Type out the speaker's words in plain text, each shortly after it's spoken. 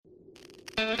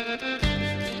I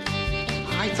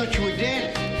thought you were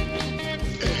dead.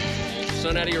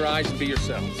 Sun out of your eyes and be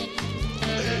yourselves.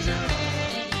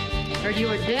 Heard you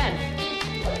were dead.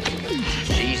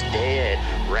 She's dead,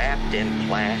 wrapped in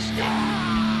plastic.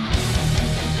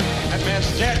 That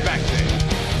man's dead back there.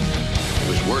 It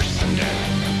was worse than dead.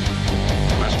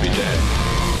 Must be dead.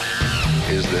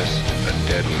 Is this a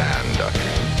dead man, Doctor?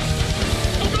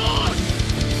 Oh, God!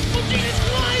 Oh, Jesus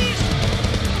Christ!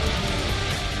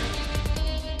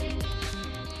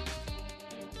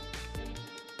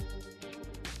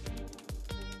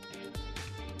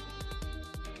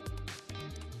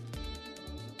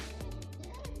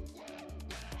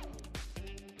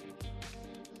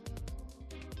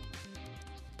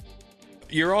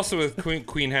 You're also with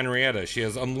Queen Henrietta. She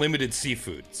has unlimited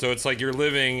seafood. So it's like you're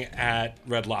living at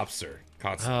Red Lobster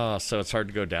constantly. Oh, so it's hard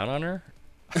to go down on her?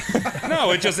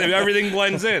 No, it just everything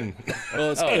blends in.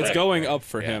 Well, it's going up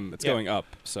for him. It's going up,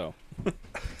 so.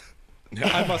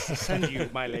 I must send you,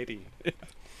 my lady.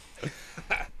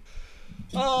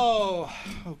 Oh,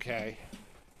 okay.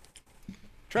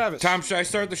 Travis. Tom, should I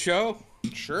start the show?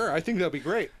 Sure, I think that'd be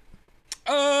great.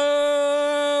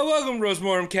 Welcome to Roast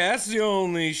Mortem Cast, the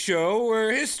only show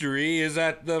where history is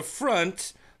at the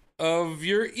front of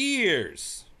your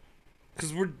ears.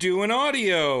 Because we're doing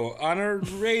audio on a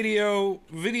radio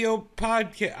video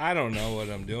podcast. I don't know what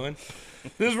I'm doing.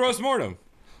 This is Roast Mortem.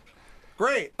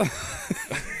 Great.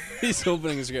 These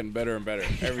openings are getting better and better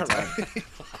every time.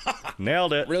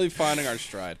 Nailed it. Really finding our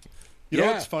stride. You know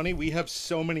what's funny? We have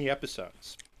so many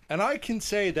episodes. And I can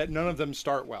say that none of them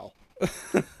start well.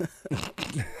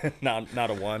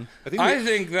 not a one. I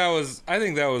think that was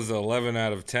 11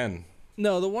 out of 10.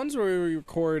 No, the ones where we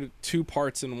record 2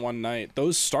 parts in one night,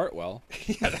 those start well.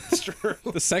 Yeah, that's true.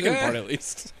 The second part, at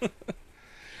least.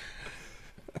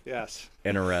 Yes.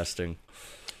 Interesting.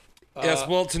 Yes,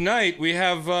 well, tonight we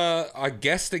have a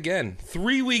guest again.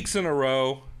 3 weeks in a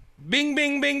row. Bing,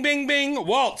 bing, bing, bing, bing.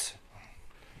 Walt.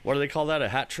 What do they call that? A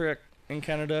hat trick in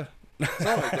Canada? Something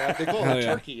like that. They call it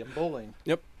turkey and bowling.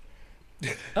 Yep.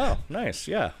 Oh, nice.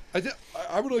 Yeah.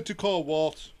 I would like to call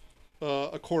Walt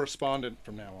a correspondent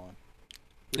from now on.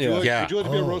 Would you like to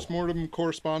be a Roast Mortem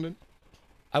correspondent?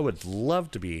 I would love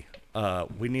to be.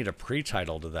 We need a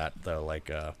pre-title to that, though,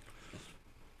 like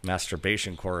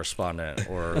masturbation correspondent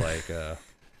or like,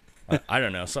 I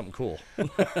don't know, something cool.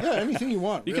 Yeah, anything you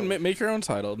want. You can make your own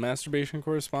title, masturbation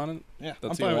correspondent. Yeah,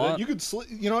 that's I'm fine what with that. You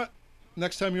could, you know what?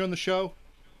 Next time you're on the show,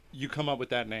 you come up with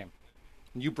that name.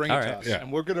 You bring it to us, and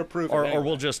we're going to approve it. Or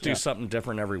we'll just do something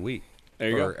different every week. There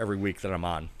you go. Every week that I'm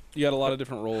on. You got a lot of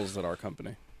different roles at our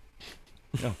company.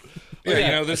 No. Yeah, you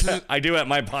know, this is... I do at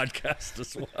my podcast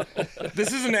as well.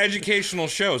 This is an educational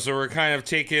show, so we're kind of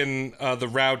taking the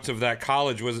route of that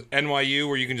college was NYU,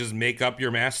 where you can just make up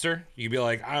your master. You can be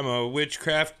like, I'm a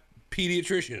witchcraft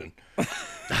pediatrician.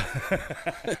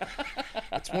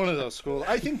 It's one of those schools.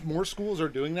 I think more schools are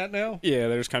doing that now. Yeah,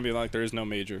 there's kind of like there is no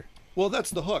major. Well, that's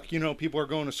the hook. You know, people are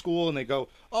going to school and they go,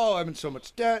 oh, I'm in so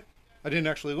much debt. I didn't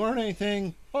actually learn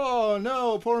anything. Oh,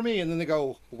 no, poor me. And then they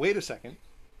go, wait a second.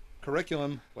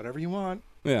 Curriculum, whatever you want.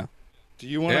 Yeah. Do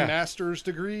you want a master's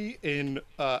degree in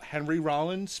Henry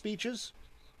Rollins speeches?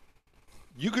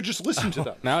 You could just listen to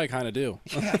them. Now I kind of do.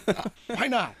 Yeah, why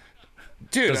not?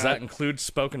 Dude, does that include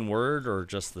spoken word or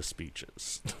just the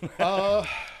speeches? All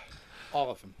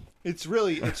of them. It's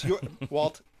your,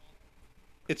 Walt,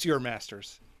 it's your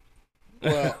master's.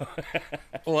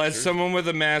 Well, as someone with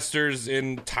a master's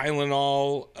in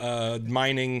Tylenol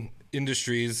mining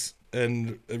industries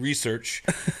and research,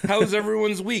 how's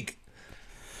everyone's week?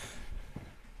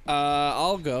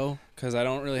 I'll go because I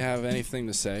don't really have anything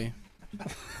to say,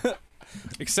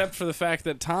 except for the fact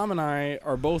that Tom and I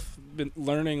are both been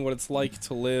learning what it's like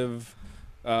to live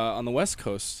on the West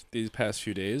Coast these past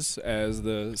few days, as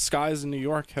the skies in New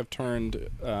York have turned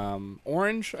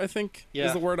orange, I think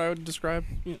is the word I would describe.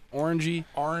 Orangey.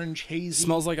 Orange, hazy.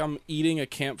 Smells like I'm eating a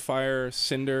campfire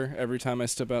cinder every time I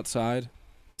step outside.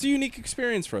 It's a unique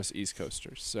experience for us East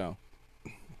Coasters, so,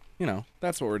 you know,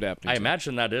 that's what we're adapting to. I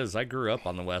imagine that is. I grew up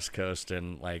on the West Coast,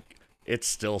 and, like, it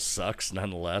still sucks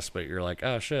nonetheless, but you're like,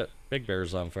 oh, shit, Big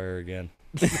Bear's on fire again.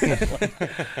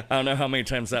 I don't know how many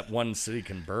times that one city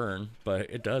can burn, but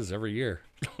it does every year.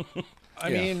 I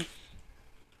mean,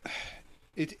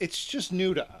 it's just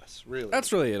new to us, really.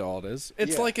 That's really all it is.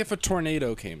 It's like if a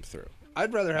tornado came through.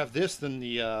 I'd rather have this than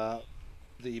the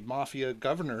mafia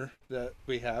governor that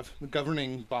we have, the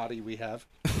governing body we have.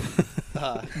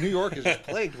 New York is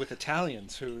plagued with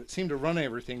Italians who seem to run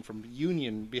everything from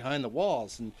Union behind the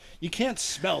walls, and you can't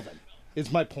smell them,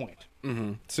 is my point.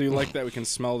 Mm-hmm. So you like that we can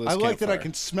smell this I like campfire. that I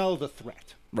can smell the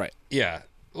threat. Right. Yeah.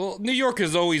 Well, New York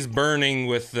is always burning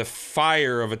with the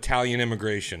fire of Italian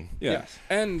immigration. Yeah. Yes.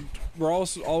 And we're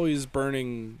also always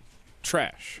burning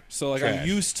trash. So like I'm Trash.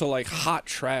 used to like hot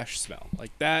trash smell.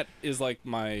 Like that is like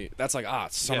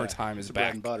it's summertime is it's bread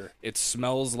back. and butter. It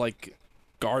smells like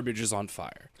garbage is on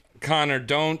fire. Connor,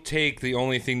 don't take the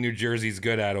only thing New Jersey's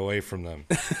good at away from them.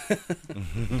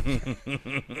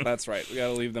 That's right. We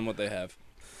gotta leave them what they have.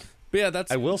 But yeah,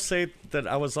 that's I will say that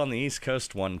I was on the East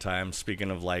Coast one time, speaking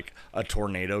of like a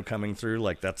tornado coming through,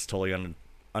 like that's totally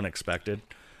unexpected.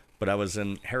 But I was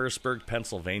in Harrisburg,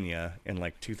 Pennsylvania in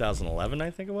like 2011,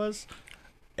 I think it was.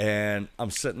 And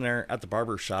I'm sitting there at the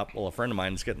barber shop while a friend of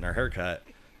mine's getting their haircut.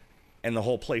 And the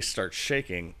whole place starts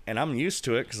shaking. And I'm used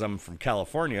to it because I'm from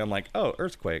California. I'm like, oh,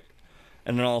 earthquake.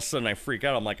 And then all of a sudden I freak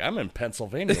out. I'm like, I'm in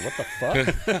Pennsylvania. What the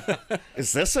fuck?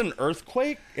 Is this an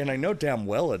earthquake? And I know damn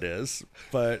well it is,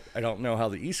 but I don't know how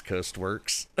the East Coast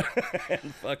works.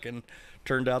 And fucking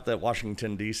turned out that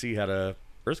Washington, D.C. had a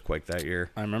earthquake that year.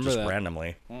 I remember just that.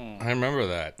 randomly. I remember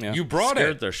that. Yeah. You brought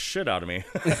Scared it. the shit out of me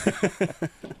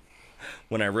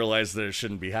when I realized that it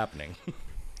shouldn't be happening.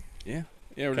 Yeah.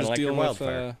 Yeah, we're Kinda just like your dealing with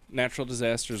wildfire. natural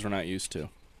disasters we're not used to.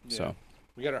 So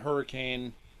We got a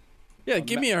hurricane, yeah,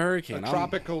 give me a hurricane. a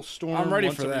tropical storm. I'm ready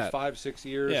once for every that. 5-6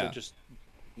 years. Yeah. It just,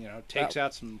 takes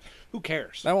out some. Who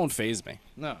cares? That won't phase me.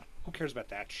 No, who cares about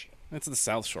that shit? It's the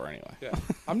South Shore anyway. Yeah,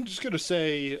 I'm just gonna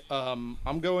say,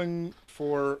 I'm going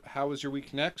for how was your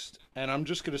week next, and I'm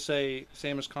just gonna say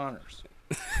same as Connor's.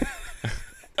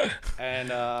 And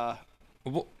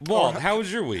Walt, how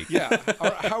was your week? yeah,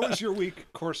 how was your week,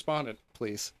 correspondent?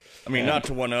 Please. I mean, not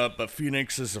to one up, but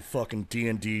Phoenix is a fucking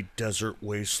D&D desert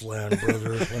wasteland,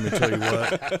 brother. Let me tell you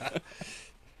what.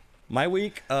 My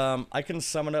week, I can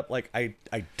sum it up like I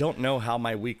don't know how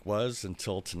my week was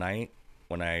until tonight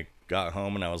when I got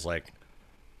home and I was like,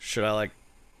 should I like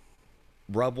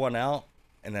rub one out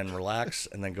and then relax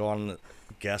and then go on the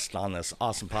guest on this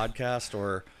awesome podcast,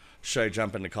 or should I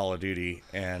jump into Call of Duty?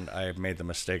 And I made the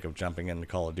mistake of jumping into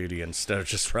Call of Duty instead of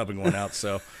just rubbing one out.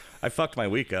 So I fucked my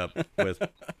week up with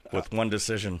one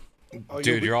decision. Oh,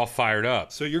 Dude, you're all fired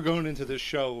up. So you're going into this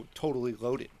show totally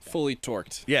loaded. Fully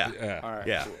torqued. Yeah. All right.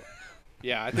 Yeah. Cool.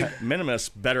 Yeah, I think Minimus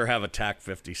better have a TAC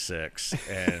 56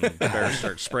 and better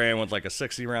start spraying with like a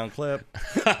 60 round clip.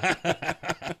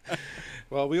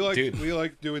 well, we like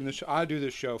Dude. doing this. I do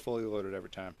this show fully loaded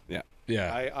every time. Yeah.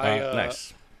 Yeah.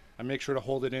 Nice. I make sure to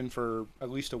hold it in for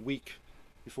at least a week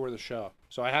before the show.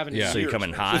 So I haven't. Yeah. In So you years, come in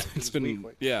man. hot. It's been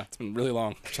weekly. it's been really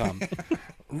long, Tom.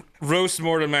 Roast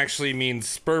mortem actually means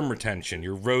sperm retention.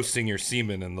 You're roasting your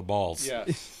semen in the balls.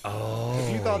 Yes. Oh.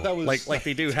 If you thought that was Like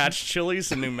they do hatch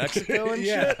chilies in New Mexico and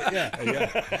shit.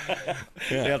 Yeah.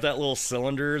 They have that little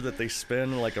cylinder that they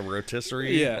spin like a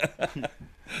rotisserie. Yeah.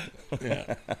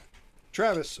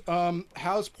 Travis,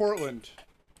 how's Portland?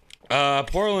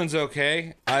 Portland's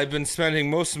okay. I've been spending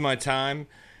most of my time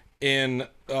in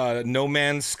No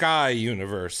Man's Sky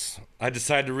universe. I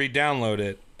decided to re-download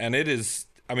it, and it is.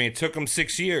 I mean, it took them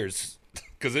 6 years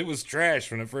because it was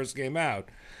trash when it first came out.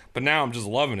 But now I'm just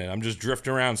loving it. I'm just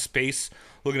drifting around space,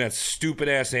 looking at stupid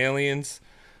ass aliens.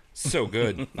 So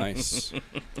good. Nice.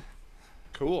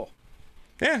 Cool.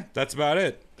 Yeah, that's about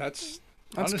it. That's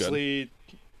That's honestly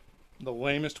the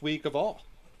lamest week of all.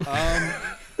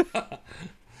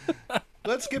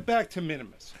 Let's get back to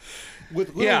Minimus. With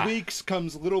little Yeah. weeks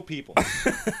comes little people.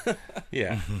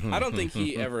 Yeah. I don't think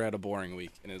he ever had a boring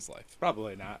week in his life.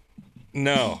 Probably not.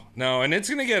 No, and it's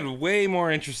going to get way more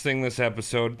interesting this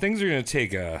episode. Things are going to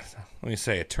take a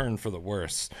turn for the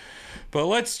worse. But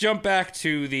let's jump back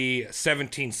to the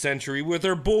 17th century with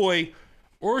our boy,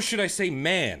 or should I say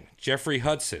man, Jeffrey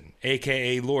Hudson,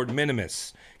 a.k.a. Lord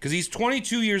Minimus, because he's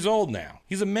 22 years old now.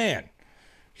 He's a man.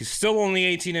 He's still only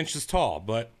 18 inches tall,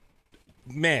 but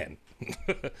man.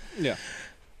 Yeah.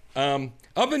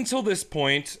 Up until this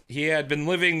point, he had been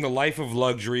living the life of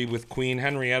luxury with Queen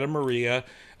Henrietta Maria,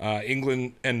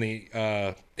 England's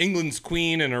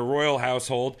queen and her royal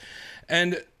household,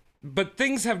 but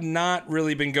things have not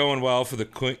really been going well for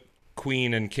the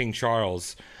Queen and King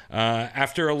Charles.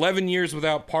 After 11 years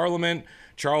without Parliament,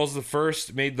 Charles I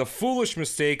made the foolish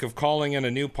mistake of calling in a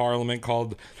new Parliament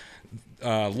called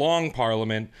Long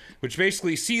Parliament, which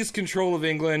basically seized control of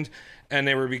England. And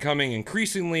they were becoming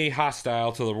increasingly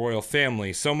hostile to the royal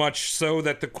family, so much so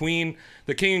that the king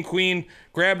and queen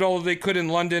grabbed all they could in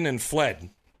London and fled.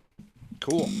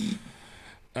 Cool.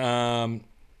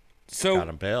 So Got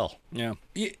a bill. Yeah.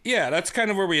 Yeah, that's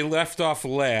kind of where we left off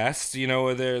last. You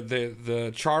know,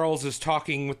 the Charles is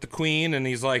talking with the Queen, and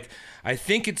he's like, "I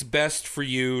think it's best for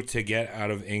you to get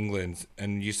out of England,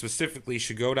 and you specifically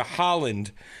should go to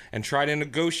Holland and try to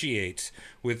negotiate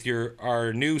with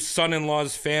our new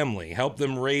son-in-law's family, help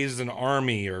them raise an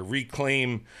army or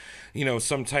reclaim, you know,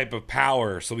 some type of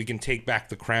power, so we can take back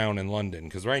the crown in London.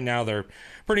 Because right now they're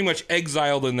pretty much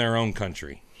exiled in their own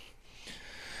country."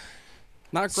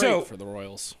 Not great for the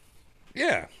royals.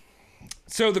 Yeah.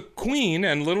 So the Queen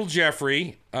and little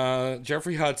Geoffrey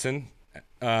Hudson,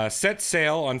 set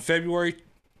sail on February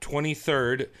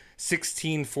 23rd,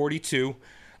 1642,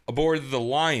 aboard the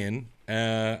Lion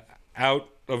out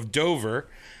of Dover,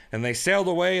 and they sailed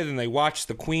away. And then they watched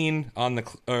the King on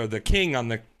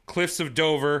the cliffs of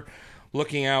Dover,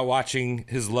 looking out, watching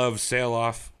his love sail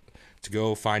off to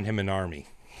go find him an army.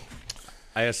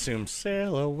 I assume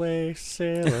 "Sail Away,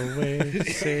 Sail Away,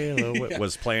 Sail Away"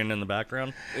 was playing in the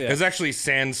background. Yeah. It was actually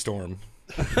Sandstorm.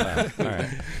 All right.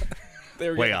 They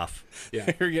were Way off. Yeah.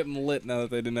 They were getting lit now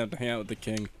that they didn't have to hang out with the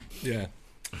king. Yeah.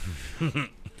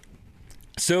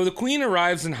 So the Queen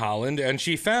arrives in Holland, and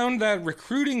she found that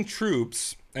recruiting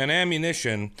troops and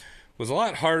ammunition was a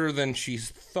lot harder than she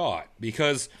thought,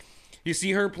 because, you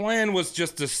see, her plan was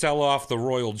just to sell off the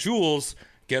royal jewels,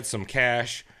 get some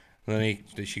cash, and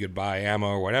then she could buy ammo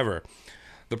or whatever.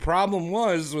 The problem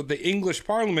was that the English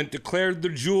Parliament declared the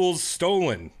jewels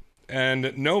stolen,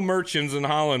 and no merchants in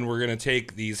Holland were going to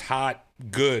take these hot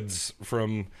goods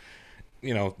from,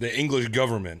 you know, the English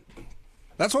government.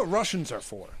 That's what Russians are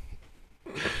for.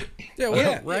 Yeah,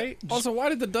 well, right? Also, why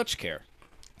did the Dutch care?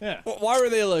 Yeah. Why were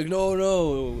they like,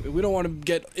 no, we don't want to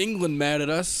get England mad at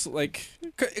us? Like,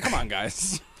 come on,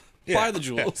 guys. Buy the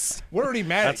jewels. We're already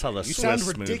mad That's at how you. the You Swiss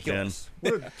sound ridiculous.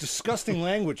 What a disgusting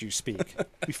language you speak.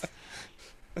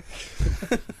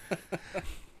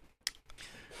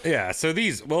 Yeah, so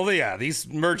these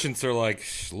merchants are like,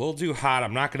 a little too hot.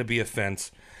 I'm not going to be a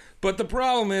fence. But the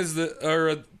problem is that,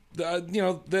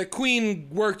 the Queen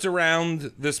worked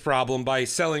around this problem by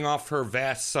selling off her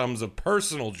vast sums of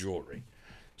personal jewelry.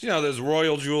 You know, there's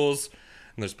royal jewels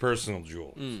and there's personal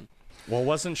jewels. Well,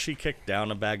 wasn't she kicked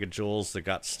down a bag of jewels that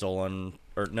got stolen?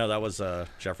 Or no, that was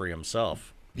Geoffrey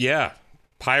himself. Yeah,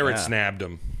 pirates nabbed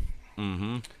him.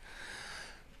 Mm-hmm.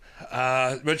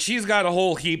 But she's got a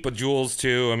whole heap of jewels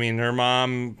too. I mean, her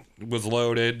mom was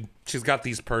loaded. She's got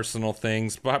these personal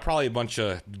things, but probably a bunch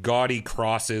of gaudy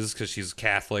crosses because she's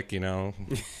Catholic, you know,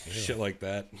 shit like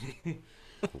that.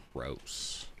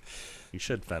 Gross. You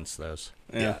should fence those.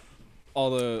 Yeah.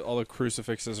 All the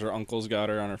crucifixes her uncles got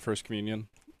her on her first communion.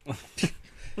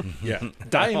 Yeah.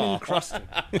 Diamond crusted.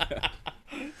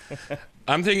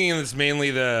 I'm thinking it's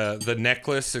mainly the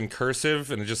necklace in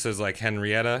cursive, and it just says like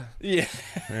Henrietta. Yeah.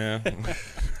 Yeah.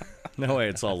 No way,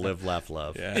 it's all live, laugh,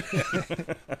 love. Yeah.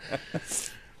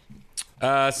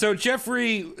 So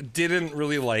Geoffrey didn't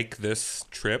really like this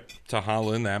trip to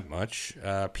Holland that much.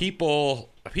 People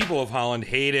of Holland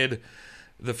hated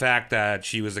the fact that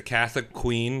she was a Catholic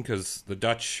queen because the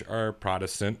Dutch are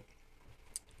Protestant.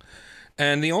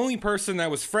 And the only person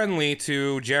that was friendly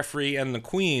to Geoffrey and the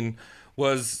Queen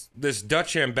was this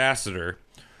Dutch ambassador,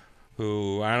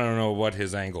 who I don't know what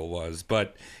his angle was,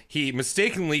 but he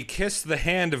mistakenly kissed the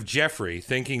hand of Geoffrey,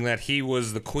 thinking that he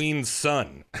was the Queen's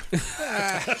son.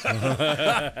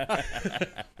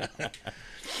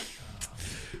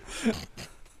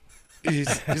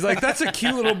 He's like, that's a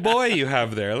cute little boy you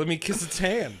have there. Let me kiss its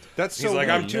hand. That's so He's like,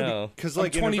 weird, I'm too, because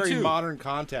like in a very 22. modern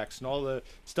context and all the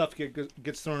stuff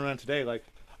gets thrown around today, like,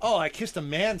 oh, I kissed a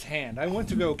man's hand. I went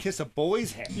to go kiss a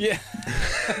boy's hand. Yeah.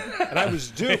 And I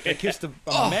was duped. I kissed a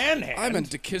man hand. I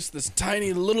meant to kiss this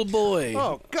tiny little boy.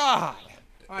 Oh, God.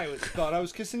 I thought I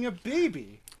was kissing a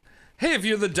baby. Hey, if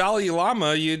you're the Dalai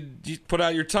Lama, you'd put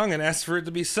out your tongue and ask for it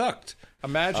to be sucked.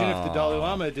 Imagine if the Dalai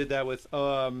Lama did that with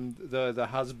the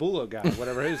Hezbollah guy,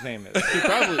 whatever his name is. He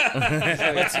probably.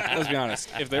 Let's be honest.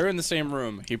 If they're in the same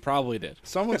room, he probably did.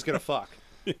 Someone's gonna fuck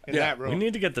in that room. We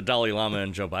need to get the Dalai Lama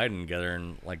and Joe Biden together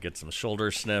and like get some shoulder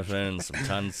sniffing, some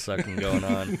tongue sucking going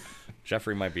on.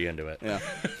 Geoffrey might be into it. Yeah.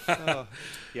 Oh,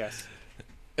 yes.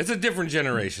 It's a different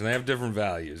generation. They have different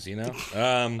values, you know?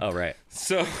 Oh, right.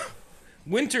 So,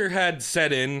 winter had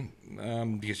set in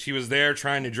because she was there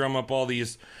trying to drum up all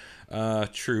these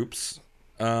troops.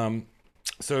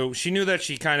 So she knew that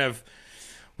she kind of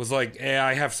was like, hey,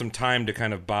 I have some time to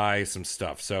kind of buy some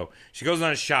stuff. So she goes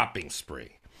on a shopping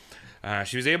spree.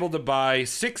 She was able to buy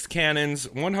 6 cannons,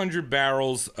 100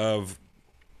 barrels of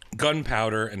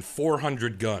gunpowder, and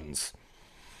 400 guns.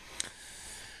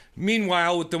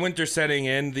 Meanwhile, with the winter setting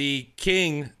in, the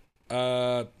king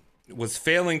was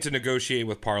failing to negotiate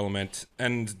with Parliament,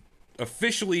 and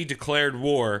officially declared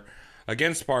war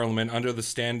against Parliament under the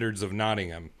standards of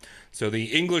Nottingham. So the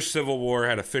English Civil War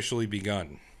had officially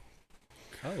begun.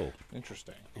 Oh,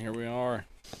 Interesting. Here we are.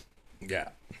 Yeah.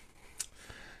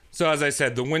 So as I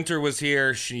said, the winter was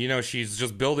here. She's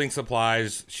just building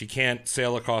supplies. She can't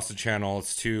sail across the channel.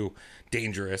 It's too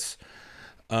dangerous.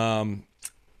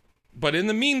 But in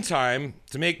the meantime,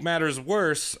 to make matters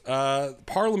worse,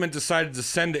 Parliament decided to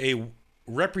send a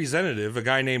representative, a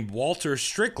guy named Walter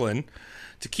Strickland,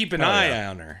 to keep an eye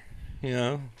on her. You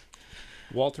know,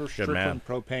 Walter Strickland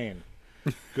Propane.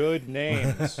 Good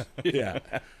names. yeah,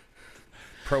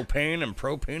 propane and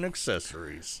propane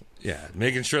accessories. yeah,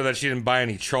 making sure that she didn't buy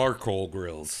any charcoal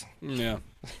grills. Yeah.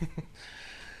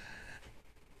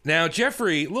 Now,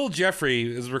 little Jeffrey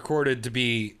is recorded to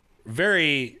be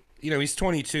very, he's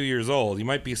 22 years old. He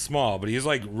might be small, but he's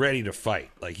like ready to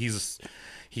fight. Like there's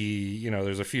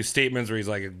a few statements where he's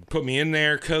like, "Put me in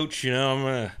there, coach. I'm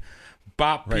gonna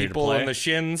bop Ready to people play? on the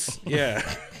shins." Yeah.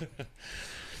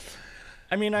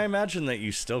 I mean, I imagine that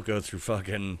you still go through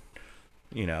fucking,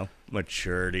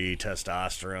 maturity,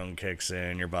 testosterone kicks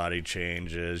in, your body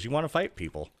changes. You want to fight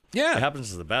people. Yeah. It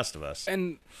happens to the best of us.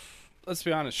 And let's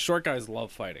be honest, short guys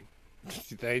love fighting.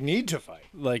 They need to fight.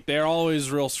 Like, they're always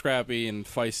real scrappy and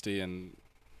feisty, and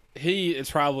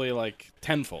it's probably like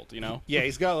tenfold, Yeah,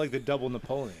 he's got like the double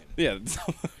Napoleon. Yeah.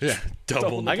 Yeah.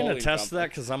 Double. I can Napoleon attest to that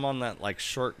complex. because I'm on that like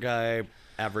short guy,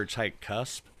 average height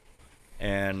cusp,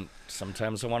 and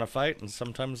sometimes I want to fight, and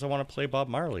sometimes I want to play Bob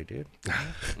Marley, dude.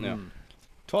 Yeah.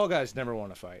 Tall guys never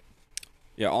want to fight.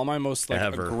 Yeah, all my most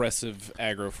Ever. aggressive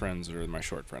aggro friends are my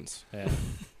short friends. Yeah. You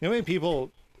know how many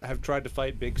people have tried to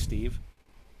fight Big Steve?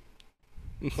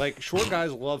 Like, short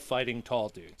guys love fighting tall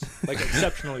dudes. Like,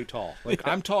 exceptionally tall. Like,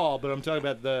 I'm tall, but I'm talking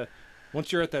about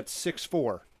once you're at that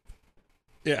 6'4".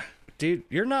 Yeah. Dude,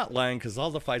 you're not lying because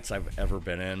all the fights I've ever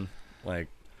been in, like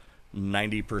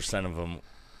 90% of them,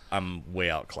 I'm way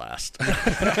outclassed.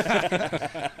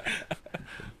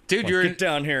 Dude, Like, get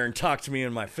down here and talk to me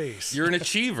in my face. you're an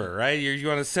achiever, right? You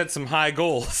want to set some high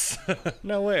goals.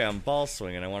 No way, I'm ball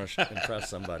swinging. I want to impress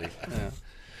somebody.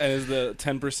 And is the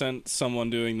 10% someone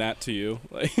doing that to you?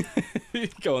 Like,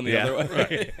 going the other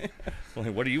way? Right.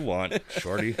 Like, what do you want,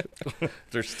 shorty?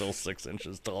 They're still 6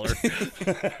 inches taller.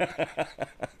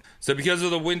 So because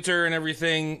of the winter and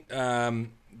everything,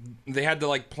 they had to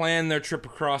like plan their trip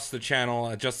across the channel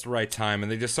at just the right time,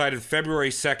 and they decided February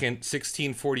 2nd,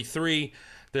 1643.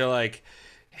 They're like,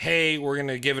 "Hey, we're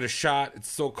gonna give it a shot. It's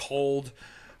so cold,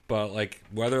 but like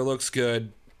weather looks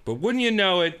good." But wouldn't you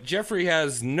know it, Jeffrey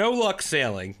has no luck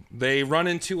sailing. They run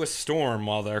into a storm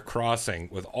while they're crossing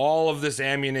with all of this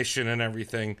ammunition and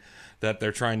everything that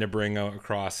they're trying to bring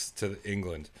across to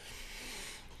England.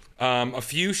 A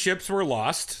few ships were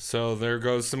lost, so there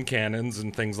goes some cannons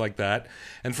and things like that.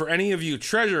 And for any of you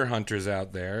treasure hunters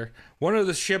out there, one of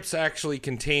the ships actually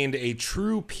contained a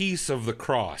true piece of the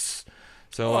cross.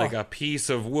 So like a piece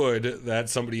of wood that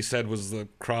somebody said was the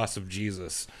cross of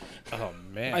Jesus. Oh,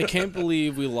 man. I can't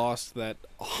believe we lost that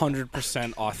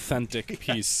 100% authentic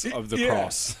piece of the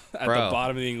cross at Bro, the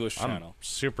bottom of the English I'm Channel.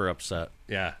 super upset.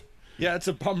 Yeah. Yeah, it's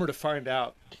a bummer to find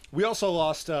out. We also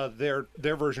lost their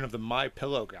version of the My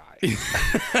Pillow guy.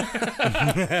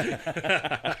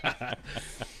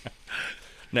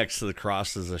 Next to the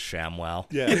cross is a ShamWow.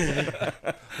 Yeah.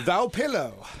 Thou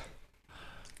pillow.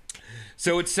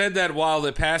 So it said that while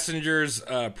the passengers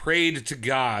prayed to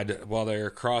God while they're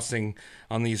crossing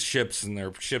on these ships and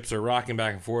their ships are rocking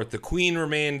back and forth, the Queen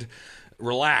remained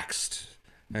relaxed.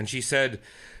 And she said,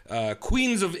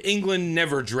 "Queens of England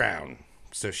never drown."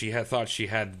 So she thought she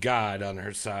had God on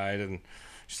her side. And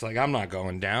she's like, "I'm not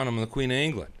going down. I'm the Queen of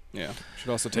England." Yeah. Should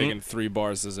also taken 3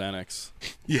 bars of Xanax.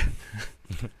 Yeah.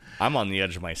 I'm on the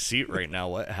edge of my seat right now.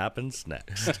 What happens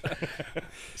next?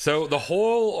 So the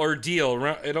whole ordeal,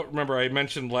 I don't remember, I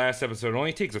mentioned last episode, it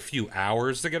only takes a few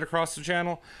hours to get across the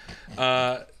channel.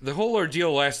 The whole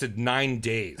ordeal lasted 9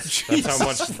 days. That's how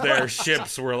much their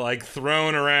ships were like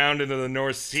thrown around into the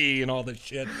North Sea and all that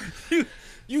shit.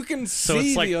 You can So see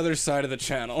it's like- the other side of the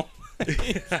channel.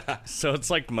 So it's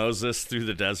like Moses through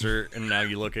the desert, and now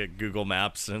you look at Google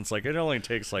Maps, and it's like it only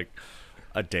takes like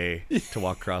a day to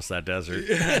walk across that desert.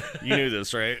 You knew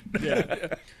this, right?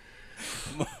 Yeah.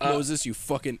 Moses, you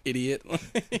fucking idiot.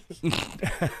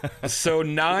 So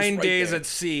 9 right days there. at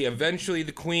sea. Eventually,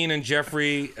 the Queen and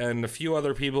Geoffrey and a few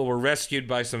other people were rescued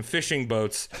by some fishing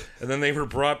boats, and then they were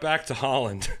brought back to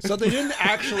Holland. So they didn't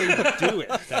actually do it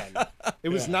then. It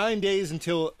was 9 days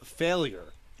until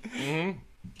failure. Mm-hmm.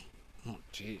 Oh,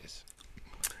 jeez.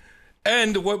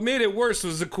 And what made it worse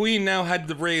was the Queen now had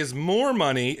to raise more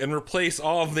money and replace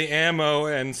all of the ammo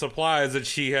and supplies that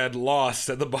she had lost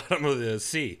at the bottom of the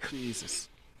sea. Jesus.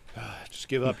 Just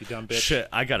give up, you dumb bitch. Shit,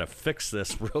 I gotta fix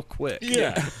this real quick.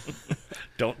 Yeah.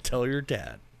 Don't tell your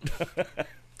dad.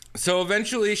 So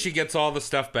eventually she gets all the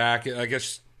stuff back. I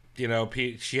guess,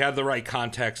 she had the right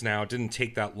contacts now. It didn't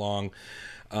take that long.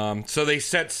 So they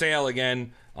set sail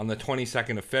again on the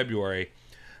 22nd of February.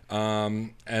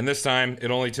 And this time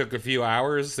it only took a few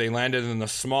hours. They landed in the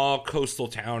small coastal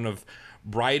town of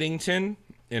Bridington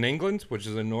in England, which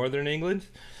is in northern England.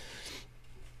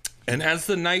 And as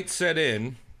the night set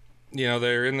in,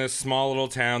 they're in this small little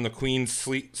town. The Queen's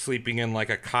sleeping in like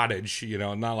a cottage,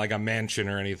 not like a mansion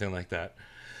or anything like that.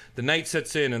 The night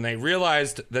sets in and they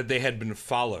realized that they had been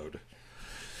followed.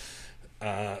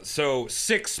 So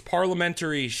 6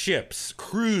 parliamentary ships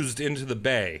cruised into the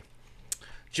bay.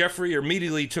 Geoffrey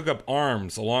immediately took up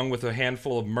arms along with a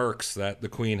handful of mercs that the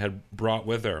Queen had brought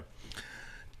with her.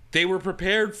 They were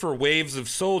prepared for waves of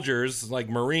soldiers, like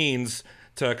Marines,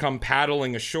 to come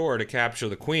paddling ashore to capture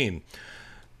the Queen.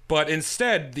 But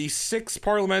instead, these 6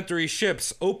 parliamentary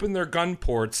ships opened their gun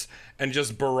ports and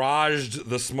just barraged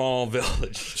the small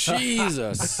village.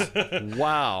 Jesus.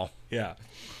 Wow. Yeah.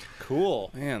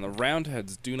 Cool. Man, the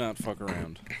Roundheads do not fuck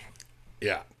around.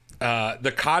 Yeah.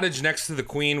 The cottage next to the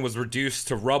Queen was reduced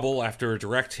to rubble after a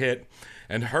direct hit,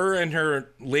 and her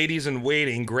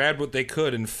ladies-in-waiting grabbed what they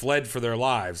could and fled for their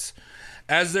lives.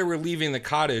 As they were leaving the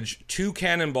cottage, 2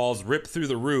 cannonballs ripped through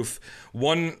the roof.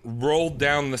 One rolled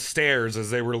down the stairs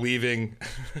as they were leaving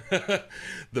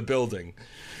the building.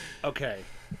 Okay.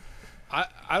 I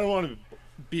don't want to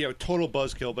be a total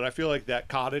buzzkill, but I feel like that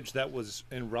cottage that was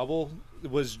in rubble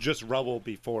was just rubble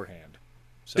beforehand.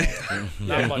 So,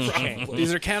 not much change.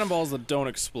 These are cannonballs that don't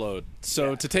explode.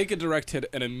 So to take a direct hit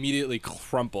and immediately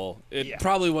crumple, it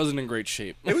probably wasn't in great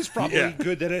shape. It was probably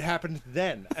good that it happened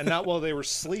then and not while they were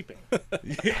sleeping.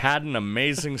 Had an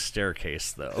amazing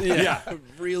staircase, though. Yeah.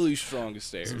 Really strong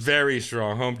stairs. Very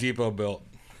strong. Home Depot built.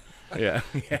 Yeah.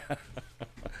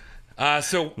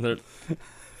 So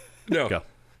Go.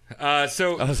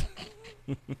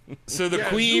 So the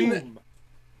Queen...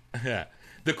 Yeah.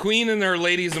 The Queen and her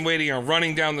ladies-in-waiting are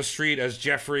running down the street as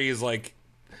Geoffrey is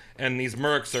and these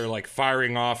mercs are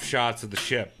firing off shots at the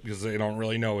ship because they don't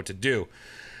really know what to do.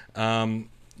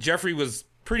 Geoffrey was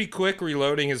pretty quick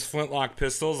reloading his flintlock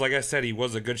pistols. Like I said, he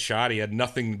was a good shot. He had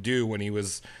nothing to do when he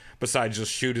was, besides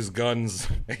just shoot his guns,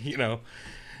 he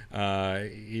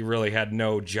really had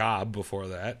no job before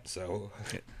that, so.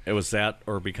 It was that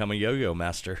or become a yo-yo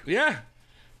master. Yeah.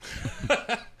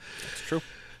 It's true.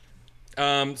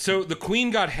 So the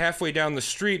Queen got halfway down the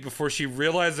street before she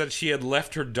realized that she had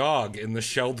left her dog in the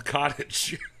shelled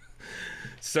cottage.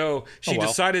 So she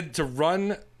decided to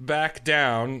run back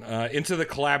down into the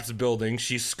collapsed building.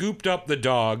 She scooped up the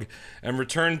dog and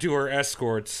returned to her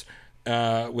escorts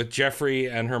with Geoffrey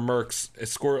and her mercs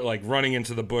running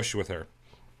into the bush with her.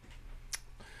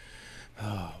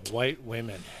 Oh, white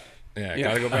women. Yeah,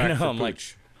 gotta go back for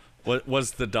pooch.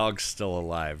 Was the dog still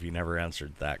alive? You never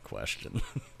answered that question.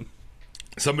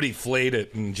 Somebody flayed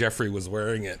it and Geoffrey was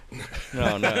wearing it.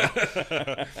 No.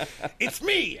 It's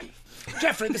me,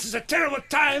 Geoffrey. This is a terrible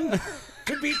time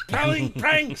to be playing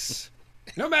pranks,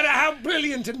 no matter how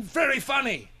brilliant and very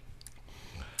funny.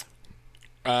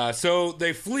 So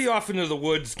they flee off into the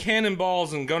woods.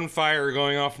 Cannonballs and gunfire are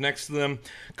going off next to them,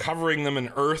 covering them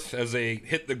in earth as they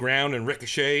hit the ground and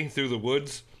ricochet through the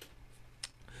woods.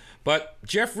 But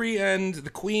Geoffrey and the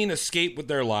Queen escape with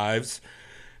their lives,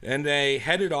 and they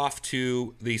headed off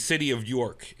to the city of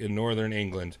York in northern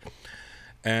England.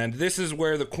 And this is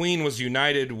where the Queen was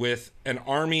united with an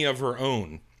army of her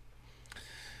own.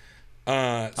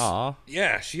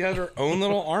 Yeah, she had her own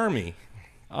little army.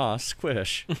 Aw,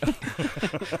 squish.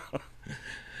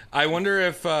 I wonder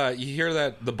if you hear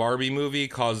that the Barbie movie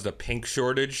caused a pink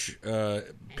shortage,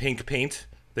 pink paint.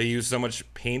 They used so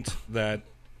much paint that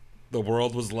the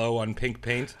world was low on pink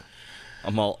paint.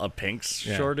 A pink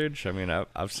shortage? I mean,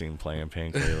 I've seen plenty of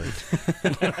pink lately.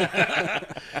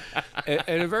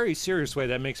 In a very serious way,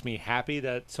 that makes me happy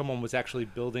that someone was actually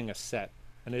building a set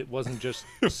and it wasn't just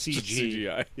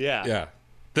CGI. Yeah. Yeah.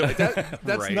 That's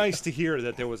Right. nice to hear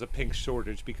that there was a pink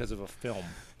shortage because of a film.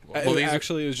 Well, these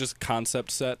Actually, it was just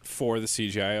concept set for the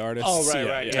CGI artists. Oh,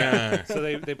 right. Yeah. So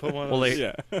they put one of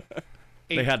those.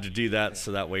 They had to do that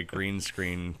so that way green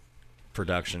screen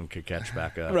production could catch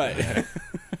back up. Right.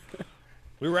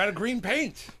 We were out of green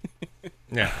paint.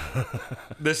 Yeah.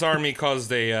 This army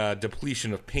caused a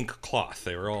depletion of pink cloth.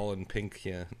 They were all in pink.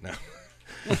 Yeah. No.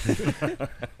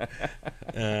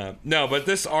 No, but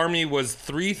this army was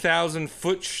 3,000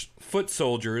 foot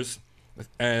soldiers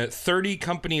 30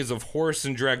 companies of horse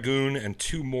and dragoon, and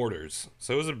 2 mortars.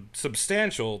 So it was a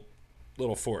substantial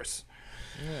little force.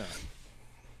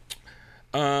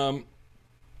 Yeah.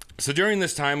 So during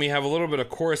this time, we have a little bit of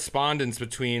correspondence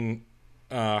between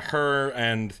her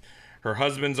and her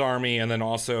husband's army, and then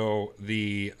also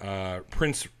the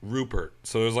Prince Rupert.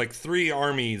 So there's like 3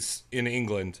 armies in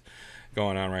England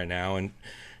going on right now, and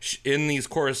in these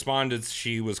correspondence,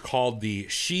 she was called the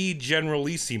She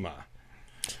Generalissima.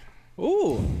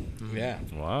 Ooh. Yeah.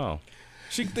 Wow.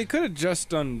 They could have just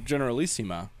done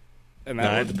Generalissima. And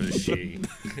Not that the she.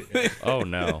 Oh,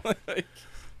 no.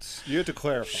 You have to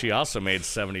clarify. She also made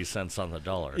 70 cents on the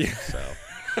dollar. Yeah. So.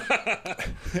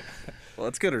 Well,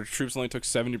 that's good. Her troops only took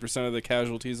 70% of the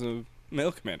casualties of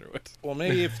Male Commander would. Well,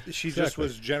 maybe if she just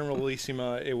was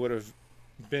Generalissima, it would have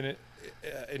been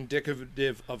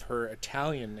indicative of her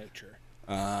Italian nature.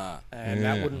 And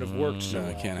that wouldn't have worked so No,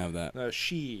 I well. can't have that.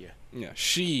 She. Yeah,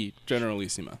 she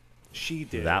Generalissima. She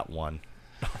did. That one.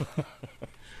 It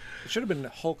should have been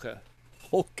Holka.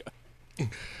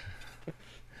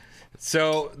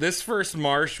 So this first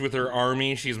march with her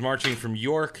army, she's marching from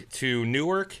York to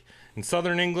Newark in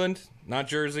southern England, not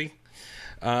Jersey.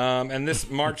 And this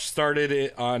march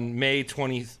started on May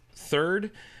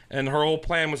 23rd. And her whole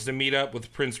plan was to meet up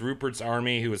with Prince Rupert's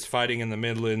army, who was fighting in the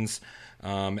Midlands.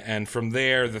 And from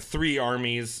there, the 3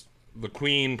 armies, the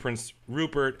Queen, Prince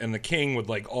Rupert, and the King would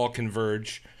like all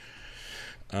converge.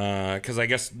 Because I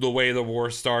guess the way the war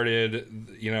started,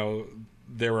 you know,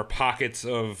 there were pockets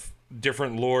of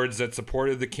different lords that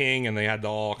supported the King, and they had to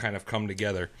all kind of come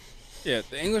together. Yeah,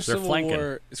 the English They're Civil flanking.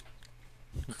 War is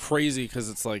crazy because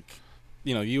it's like,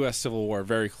 you know, U.S. Civil War,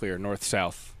 very clear,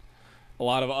 north-south. A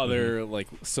lot of other, like,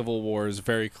 civil wars,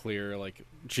 very clear, like,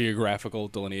 geographical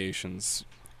delineations.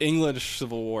 English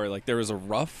Civil War, like, there was a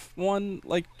rough one,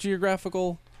 like,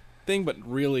 geographical thing, but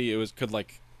really could,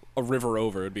 like, a river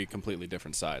over, it would be completely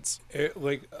different sides. It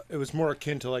was more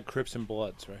akin to like Crips and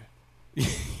Bloods, right?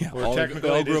 Yeah, Or all technically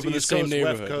all it grew is up in the East same Coast,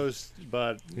 neighborhood. West Coast,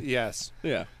 but yes.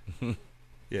 Yeah.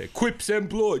 Yeah, Quips and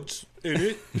Bloods in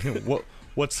it.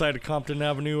 What side of Compton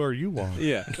Avenue are you on?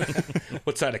 Yeah.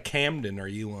 What side of Camden are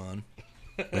you on?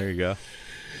 There you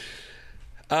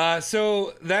go.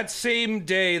 So that same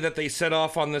day that they set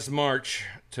off on this march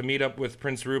to meet up with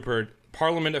Prince Rupert,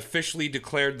 Parliament officially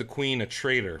declared the Queen a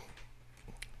traitor.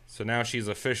 So now she's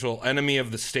official enemy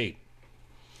of the state.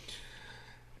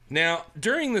 Now,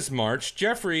 during this march,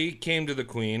 Geoffrey came to the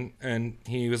Queen and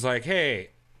he was like,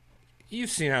 "Hey, you've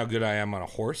seen how good I am on a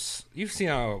horse. You've seen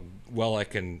how well I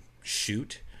can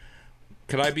shoot.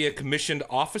 Could I be a commissioned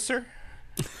officer?"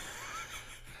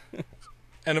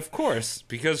 And of course,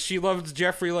 because she loved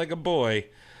Geoffrey like a boy,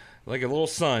 like a little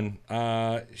son,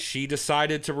 she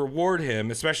decided to reward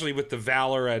him, especially with the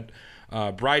valor at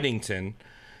Bridington.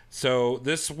 So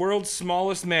this world's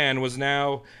smallest man was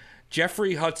now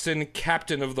Geoffrey Hudson,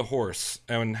 captain of the horse,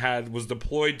 and was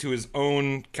deployed to his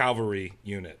own cavalry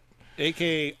unit.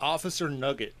 AKA Officer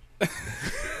Nugget.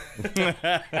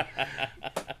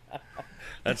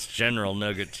 That's General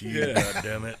Nugget to you, Yeah.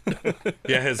 goddammit.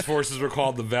 Yeah, his forces were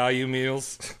called the value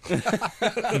meals.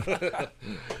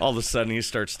 All of a sudden, he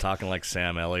starts talking like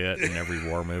Sam Elliott in every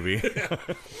war movie.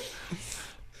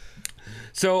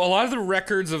 So a lot of the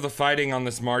records of the fighting on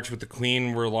this march with the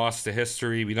Queen were lost to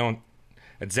history. We don't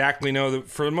exactly know.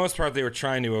 For the most part, they were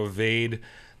trying to evade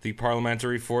the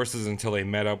parliamentary forces until they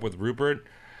met up with Rupert.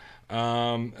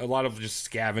 A lot of just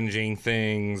scavenging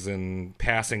things and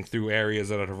passing through areas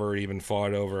that have already been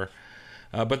fought over.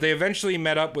 But they eventually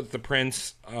met up with the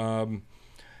prince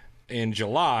in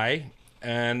July,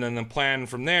 and then the plan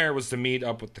from there was to meet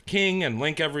up with the king and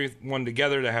link everyone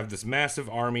together to have this massive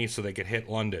army so they could hit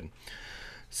London.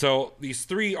 So these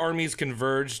 3 armies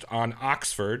converged on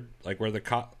Oxford, like where the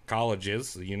college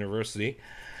is, the university.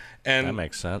 And That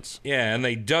makes sense. yeah, and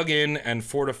they dug in and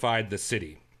fortified the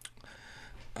city.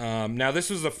 Now, this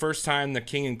was the first time the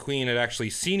king and queen had actually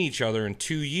seen each other in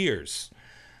 2 years.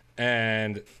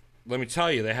 And let me tell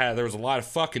you, there was a lot of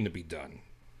fucking to be done.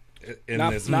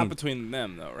 Not between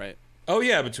them, though, right? Oh,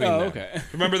 yeah, between Oh, them. okay.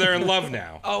 Remember, they're in love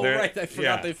now. Right. I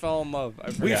forgot yeah. they fell in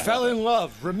love. We fell in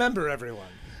love. Remember, everyone.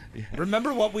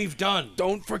 Remember what we've done.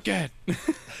 Don't forget.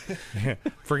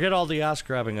 Forget all the ass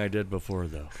grabbing I did before,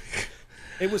 though.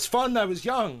 It was fun. I was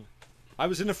young. I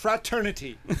was in a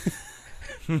fraternity.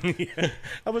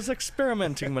 I was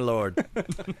experimenting, my lord.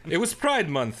 It was Pride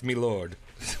Month, me lord.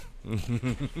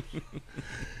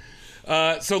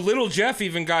 So little Jeff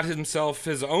even got himself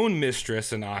his own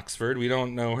mistress in Oxford. We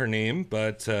don't know her name,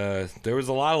 but there was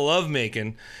a lot of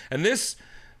lovemaking. And this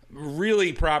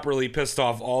really properly pissed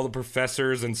off all the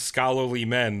professors and scholarly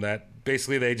men that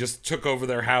basically they just took over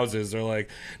their houses. They're like,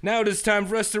 now it is time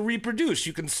for us to reproduce.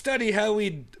 You can study how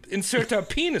we insert our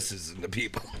penises into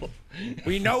people.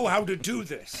 We know how to do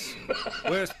this.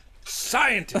 We're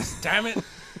scientists, damn it.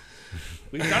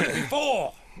 We've done it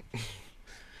before.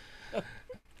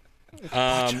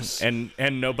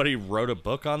 And nobody wrote a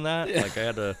book on that. Like I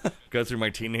had to go through my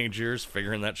teenage years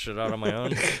figuring that shit out on my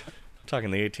own.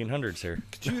 Talking the 1800s here.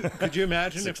 Could you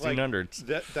imagine if like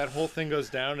 1600s. that whole thing goes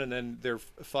down and then they're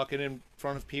fucking in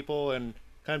front of people and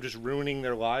kind of just ruining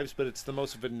their lives, but it's the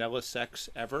most vanilla sex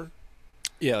ever?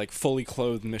 Yeah, like fully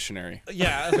clothed missionary.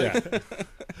 Yeah.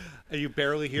 And you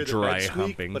barely hear the Dry bed squeak,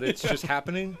 humping. but it's just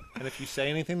happening. And if you say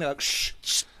anything, they're like, shh,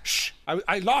 shh, shh.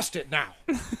 I lost it now.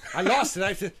 I lost it. I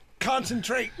have to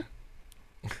concentrate.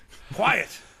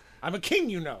 Quiet. I'm a king,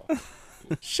 you know.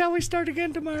 Shall we start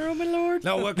again tomorrow, my lord?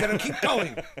 No, we're gonna keep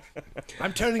going.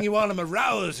 I'm turning you on. I'm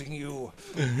arousing you.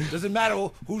 Doesn't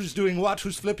matter who's doing what,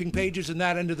 who's flipping pages in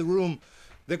that end of the room.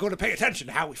 They're going to pay attention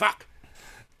to how we fuck.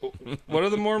 What do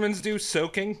the Mormons do?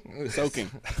 Soaking? Soaking.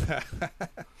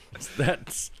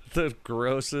 That's the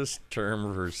grossest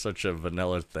term for such a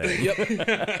vanilla thing.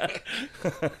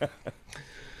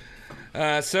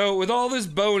 Yep. So with all this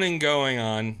boning going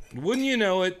on, wouldn't you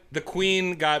know it, the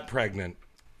Queen got pregnant.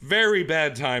 Very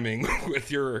bad timing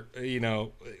with your,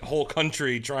 whole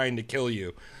country trying to kill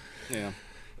you. Yeah.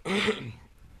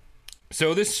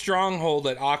 So this stronghold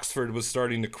at Oxford was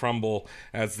starting to crumble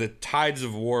as the tides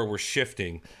of war were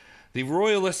shifting. The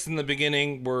royalists in the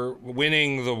beginning were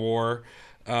winning the war,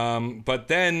 but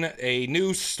then a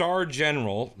new star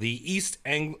general, the East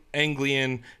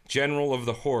Anglian General of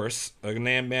the Horse, a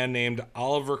man named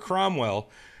Oliver Cromwell,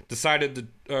 decided to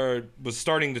was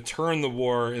starting to turn the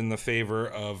war in the favor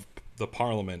of the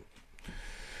Parliament.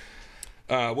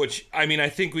 Which, I mean, I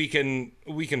think we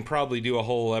can probably do a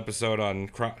whole episode on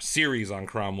series on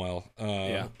Cromwell.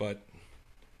 But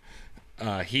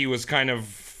he was kind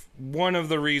of one of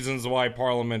the reasons why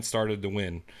Parliament started to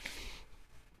win.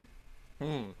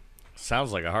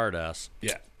 Sounds like a hard ass.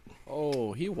 Yeah.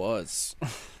 Oh, he was.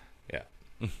 Yeah.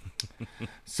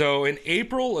 So in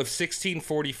April of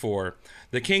 1644,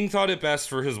 the king thought it best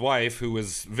for his wife, who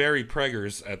was very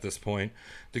preggers at this point,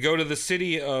 to go to the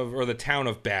the town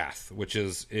of Bath, which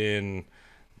is in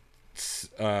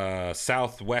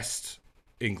southwest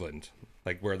England,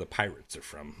 like where the pirates are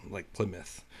from, like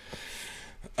Plymouth.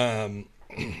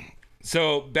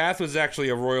 So Bath was actually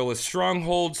a royalist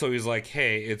stronghold, so he's like,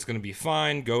 hey, it's going to be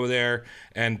fine, go there.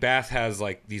 And Bath has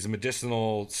like these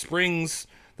medicinal springs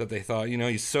that they thought,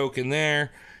 you soak in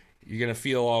there, you're going to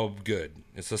feel all good.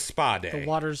 It's a spa day. The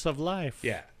waters of life.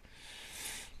 Yeah.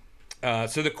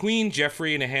 So the Queen,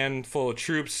 Geoffrey, and a handful of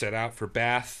troops set out for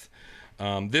Bath.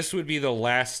 This would be the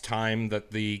last time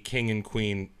that the King and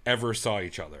Queen ever saw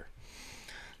each other.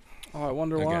 Oh, I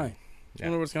wonder why. Yeah. I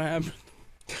wonder what's going to happen.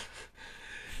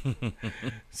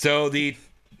 So the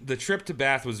trip to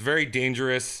Bath was very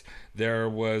dangerous. There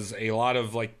was a lot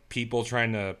of people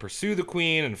trying to pursue the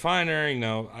Queen and find her.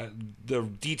 The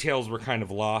details were kind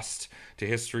of lost to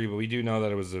history, but we do know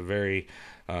that it was a very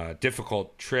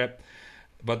difficult trip.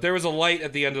 But there was a light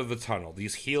at the end of the tunnel,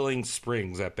 these healing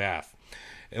springs at Bath.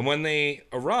 And when they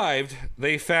arrived,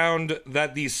 they found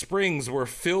that these springs were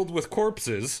filled with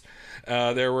corpses.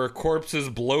 There were corpses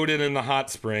bloated in the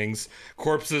hot springs,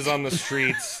 corpses on the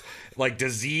streets,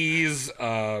 disease,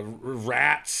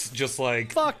 rats, just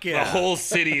Fuck yeah. The whole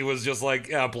city was just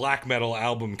like a black metal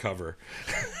album cover.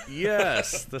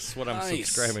 Yes, this is what I'm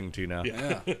Nice. subscribing to now.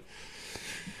 Yeah.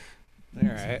 All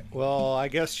right. Well, I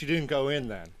guess you didn't go in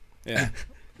then. Yeah.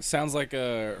 Sounds like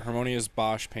a Harmonious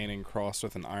Bosch painting crossed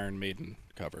with an Iron Maiden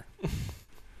cover.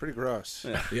 Pretty gross.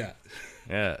 Yeah.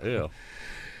 Yeah, ew.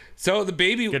 So the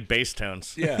baby... Good bass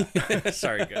tones. Yeah.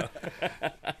 Sorry, go.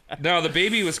 No, the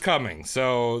baby was coming.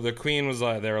 So the Queen was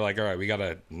like, they were like, all right, we got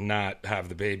to not have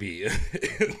the baby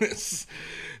in this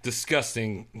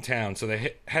disgusting town. So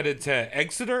they headed to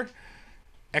Exeter.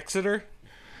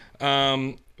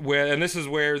 And this is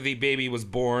where the baby was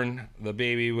born. The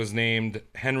baby was named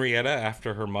Henrietta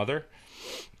after her mother.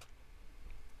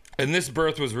 And this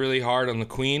birth was really hard on the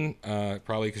Queen,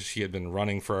 probably because she had been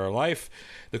running for her life.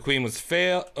 The Queen was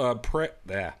frail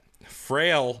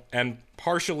and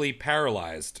partially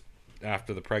paralyzed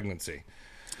after the pregnancy.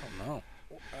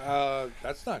 Oh,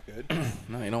 That's not good. no.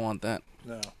 No, you don't want that.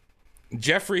 No.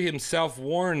 Geoffrey himself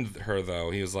warned her,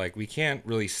 though. He was like, we can't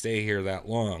really stay here that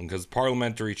long because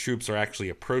parliamentary troops are actually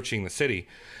approaching the city.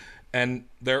 And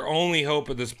their only hope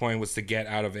at this point was to get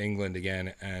out of England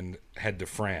again and head to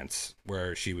France,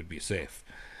 where she would be safe.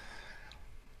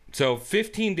 So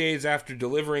 15 days after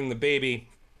delivering the baby,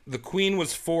 the Queen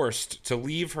was forced to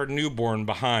leave her newborn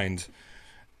behind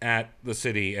at the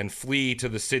city and flee to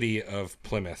the city of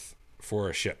Plymouth for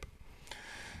a ship.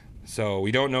 So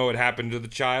we don't know what happened to the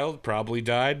child. Probably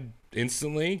died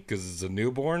instantly because it's a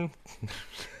newborn.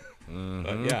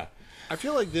 But yeah. I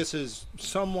feel like this is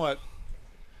somewhat.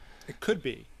 It could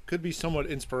be somewhat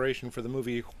inspiration for the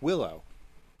movie Willow,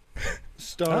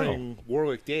 starring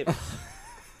Warwick Davis.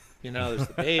 You know, there's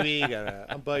the baby,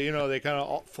 but you know they kind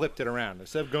of flipped it around.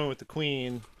 Instead of going with the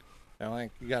Queen, they're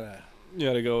like, you gotta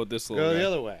go with this little go guy. the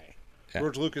other way. Yeah.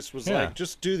 George Lucas was like,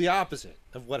 just do the opposite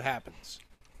of what happens,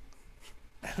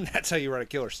 and that's how you write a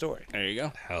killer story. There you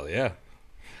go. Hell yeah.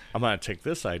 I'm gonna take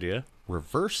this idea,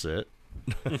 reverse it,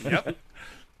 Yep,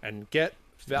 and get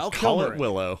Val call Kilmer. it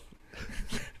Willow.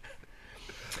 I love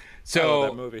that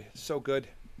So movie, so good.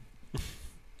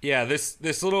 yeah, this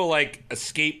little like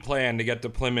escape plan to get to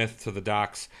Plymouth to the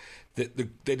docks,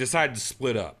 they decided to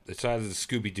split up. They decided to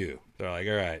Scooby-Doo. They're like,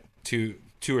 all right, two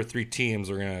or three teams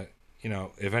are gonna, you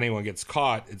know, if anyone gets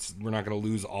caught, we're not gonna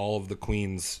lose all of the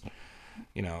Queen's,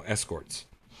 you know, escorts.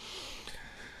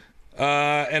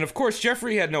 And of course,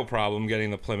 Jeffrey had no problem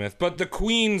getting to Plymouth, but the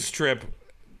Queen's trip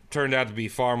turned out to be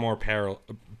far more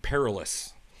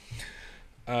perilous.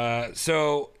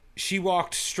 So she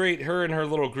her and her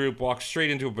little group walked straight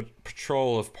into a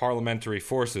patrol of parliamentary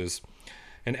forces.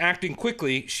 And acting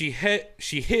quickly, she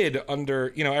hid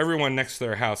under, you know, everyone next to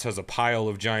their house has a pile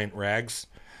of giant rags.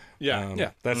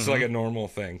 Yeah, That's like a normal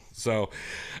thing. So,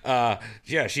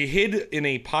 she hid in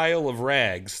a pile of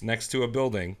rags next to a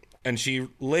building, and she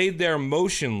laid there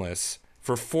motionless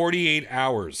for 48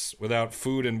 hours without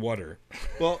food and water.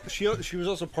 Well, she was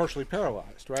also partially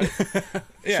paralyzed, right?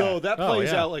 Yeah. So that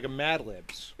plays yeah. out like a Mad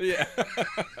Libs. Yeah.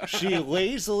 She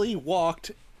lazily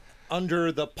walked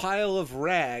under the pile of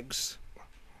rags.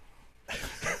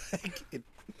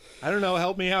 I don't know.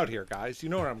 Help me out here, guys. You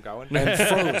know where I'm going. And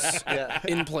froze Yeah.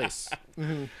 in place.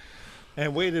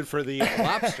 And waited for the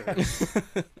lobsters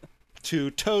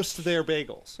to toast their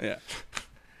bagels. Yeah.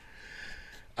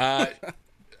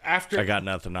 After I got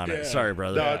nothing on it. Sorry,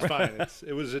 brother. No, it's fine.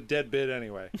 It was a dead bit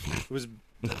anyway.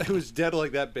 It was dead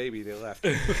like that baby they left.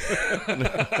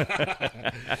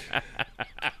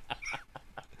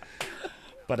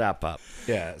 But up.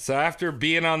 Yeah, so after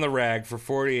being on the rag for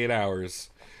 48 hours,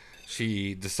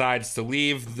 she decides to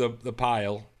leave the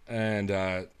pile,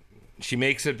 and she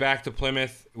makes it back to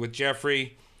Plymouth with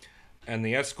Jeffrey and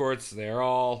the escorts. They're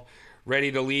all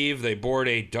ready to leave. They board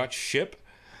a Dutch ship,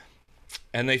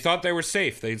 and they thought they were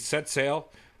safe. They'd set sail,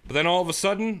 but then all of a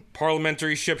sudden,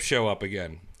 parliamentary ships show up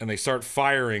again, and they start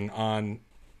firing on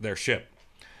their ship.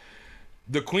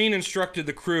 The Queen instructed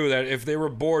the crew that if they were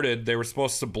boarded, they were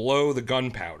supposed to blow the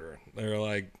gunpowder. They were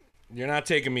like, you're not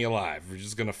taking me alive. We're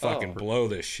just going to fucking blow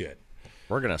this shit.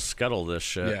 We're gonna scuttle this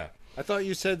shit. Yeah. I thought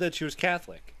you said that she was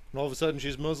Catholic, and all of a sudden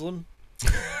she's Muslim.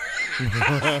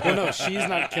 Well, no, she's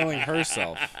not killing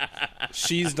herself.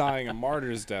 She's dying a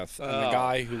martyr's death, and the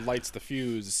guy who lights the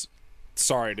fuse,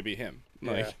 sorry to be him.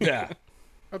 Like, Yeah.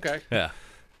 Okay. Yeah.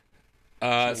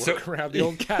 So Workaround, the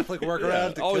old Catholic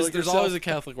workaround. to always, kill there's yourself. always a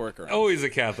Catholic workaround. always a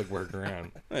Catholic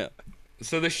workaround. Yeah.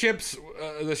 So the ship,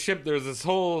 there's this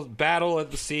whole battle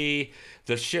at the sea.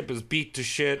 The ship is beat to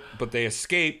shit, but they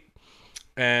escape,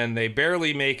 and they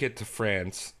barely make it to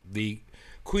France. The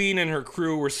Queen and her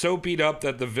crew were so beat up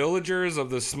that the villagers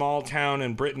of the small town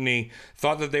in Brittany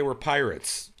thought that they were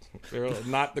pirates. They're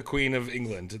not the Queen of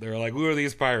England. They're like, who are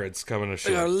these pirates coming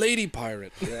They are ashore? lady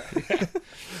pirate.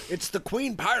 It's the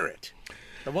Queen Pirate,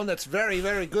 the one that's very,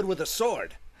 very good with a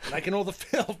sword, like in all the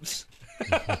films.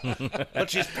 But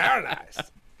she's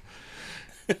paralyzed.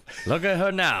 Look at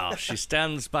her now. She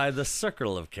stands by the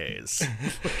circle of K's.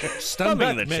 Stand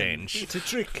Humming back, the men. change. It's a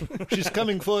trick. She's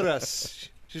coming for us.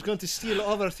 She's going to steal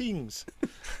all our things.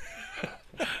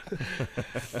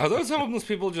 Are those homeless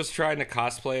people just trying to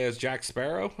cosplay as Jack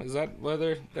Sparrow? Is that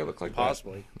whether they look like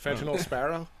Possibly. Fentanyl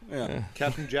Sparrow? Yeah.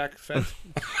 Captain Jack Fent?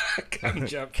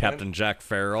 that? Captain Jack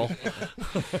Farrell.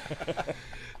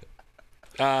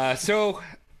 So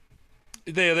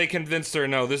they convinced her,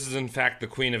 no, this is in fact the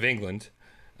Queen of England.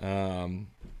 And,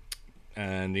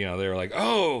 you know, they were like,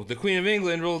 oh, the Queen of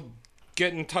England will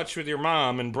get in touch with your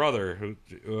mom and brother,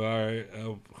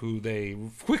 who they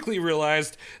quickly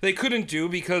realized they couldn't do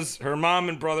because her mom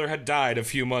and brother had died a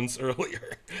few months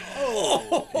earlier.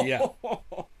 Oh! Yeah.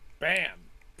 Bam.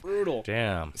 Brutal.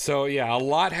 Damn. So, yeah, a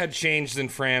lot had changed in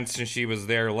France since she was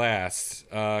there last.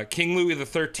 King Louis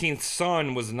XIII's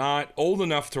son was not old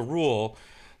enough to rule,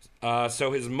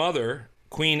 so his mother,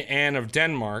 Queen Anne of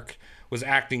Denmark, was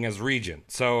acting as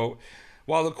regent. So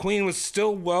while the Queen was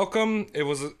still welcome, it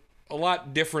was a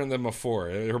lot different than before.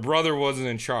 Her brother wasn't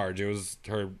in charge. It was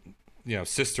her,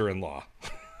 sister-in-law.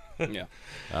 Yeah.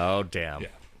 Oh, damn. Yeah.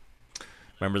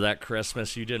 Remember that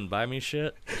Christmas you didn't buy me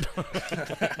shit?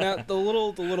 Now the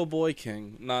little boy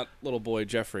king, not little boy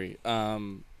Jeffrey.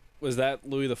 Was that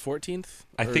Louis the 14th?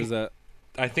 I think that.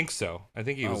 I think so. I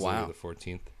think he was wow. Louis the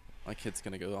 14th. My kid's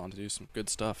gonna go on to do some good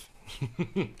stuff.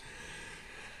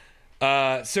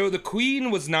 So the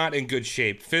queen was not in good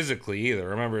shape physically either.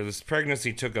 Remember, this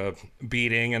pregnancy took a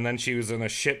beating, and then she was in a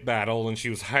shit battle, and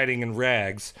she was hiding in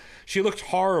rags. She looked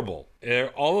horrible.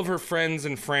 All of her friends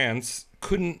in France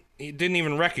didn't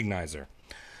even recognize her.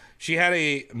 She had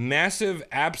a massive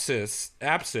abscess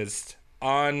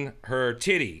on her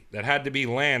titty that had to be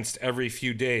lanced every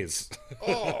few days.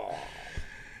 Oh,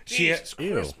 Jesus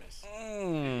Christmas.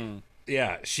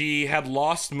 Yeah, she had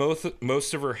lost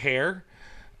most of her hair.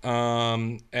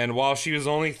 And while she was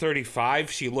only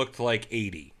 35, she looked like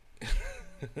 80.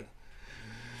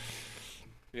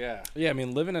 Yeah. Yeah, I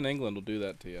mean, living in England will do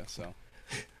that to you. So.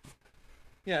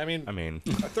 Yeah, I mean, a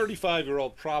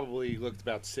 35-year-old probably looked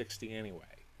about 60 anyway.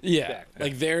 Yeah,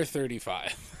 like they're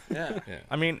 35. Yeah.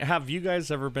 I mean, have you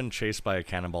guys ever been chased by a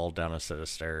cannonball down a set of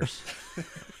stairs?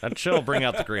 That shit'll bring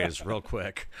out the grays real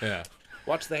quick. Yeah.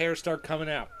 Watch the hair start coming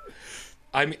out.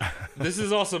 I mean, this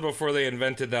is also before they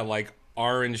invented that, like,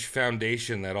 orange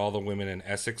foundation that all the women in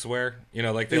Essex wear. You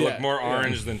know, like, they look more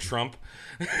orange than Trump.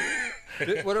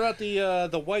 What about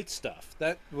the white stuff?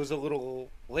 That was a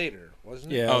little later,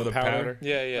 wasn't it? Yeah. Oh, the powder?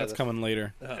 Yeah. That's coming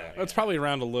later. That's probably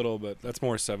around a little, but that's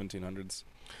more 1700s.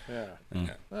 Yeah.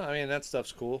 Well, I mean, that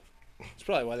stuff's cool. That's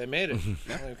probably why they made it.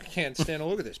 I can't stand to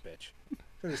look at this bitch.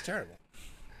 It's terrible.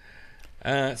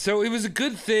 So it was a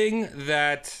good thing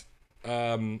that,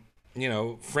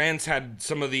 France had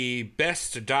some of the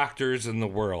best doctors in the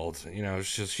world. You know,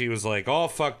 she was, like, all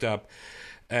fucked up.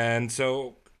 And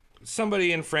so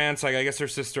somebody in France, like I guess her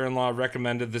sister-in-law,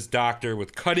 recommended this doctor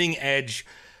with cutting-edge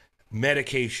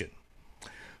medication.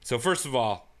 So first of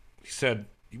all, he said,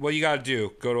 what you got to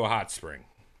do, go to a hot spring.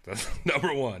 That's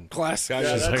number one. Classic.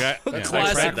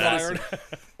 Classic.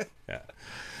 Yeah.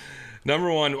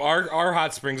 Number one, our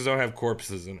hot springs don't have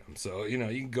corpses in them, so, you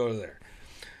can go there.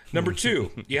 Number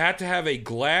two, you have to have a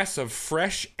glass of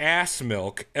fresh ass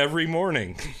milk every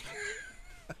morning.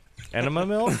 Enema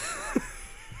milk?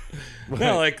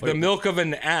 No, like the milk of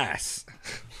an ass.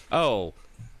 Oh,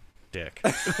 dick.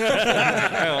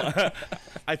 I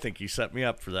think you set me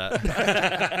up for that.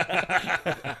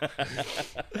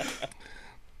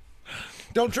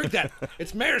 Don't drink that.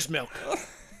 It's mare's milk.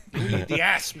 You need the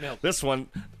ass milk. This one's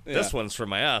for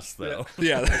my ass, though.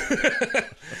 Yeah.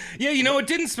 Yeah, it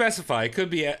didn't specify. It could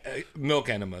be milk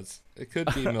enemas. It could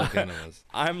be milk enemas.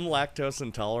 I'm lactose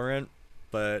intolerant,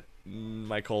 but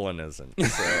my colon isn't.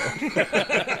 So.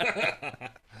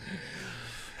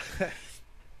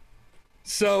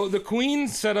 So the Queen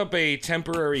set up a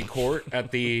temporary court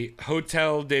at the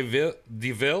Hotel de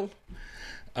Ville,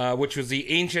 which was the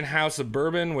ancient house of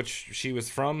Bourbon, which she was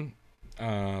from.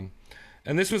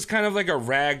 And this was kind of like a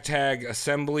ragtag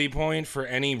assembly point for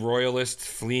any royalist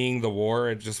fleeing the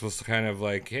war. It just was kind of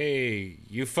like, hey,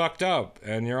 you fucked up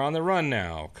and you're on the run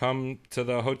now. Come to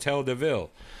the Hotel de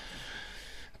Ville.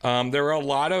 There were a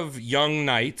lot of young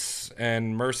knights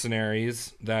and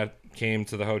mercenaries that came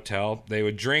to the hotel. They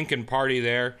would drink and party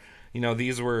there.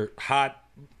 These were hot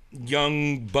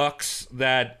young bucks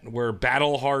that were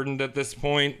battle hardened at this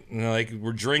point.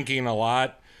 Were drinking a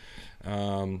lot.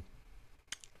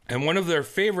 And one of their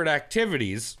favorite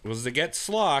activities was to get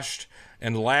sloshed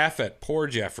and laugh at poor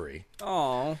Jeffrey.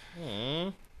 Oh.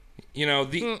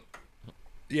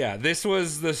 This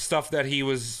was the stuff that he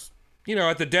was,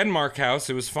 at the Denmark house,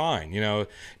 it was fine.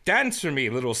 Dance for me,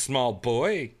 little small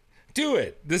boy. Do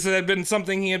it. This had been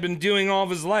something he had been doing all of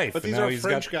his life. But these are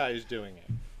French guys doing it.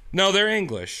 No, they're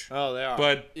English. Oh, they are.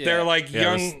 But they're like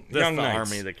young the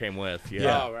knights. army that came with.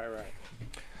 Yeah. Oh, right.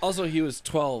 Also, he was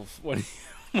 12 when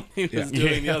he was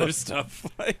doing the other stuff.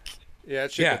 Yeah,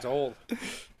 that shit gets old.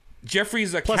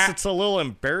 Jeffrey's a Plus, it's a little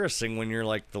embarrassing when you're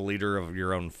like the leader of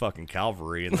your own fucking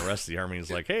cavalry, and the rest of the army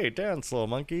is like, "Hey, dance, little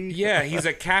monkey." Yeah, he's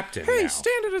a captain. Hey, now.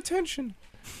 stand at attention.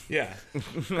 Yeah.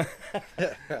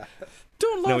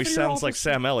 Don't laugh. No, he sounds like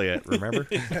Sam Elliott. Remember?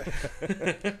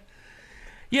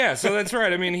 Yeah, so that's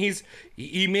right. I mean, he's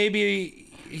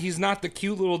not the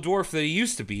cute little dwarf that he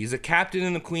used to be. He's a captain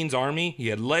in the Queen's army. He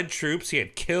had led troops. He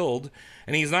had killed,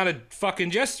 and he's not a fucking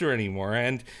jester anymore.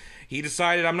 And he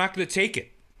decided, I'm not going to take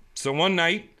it. So one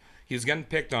night, he was getting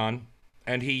picked on,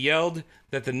 and he yelled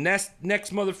that the next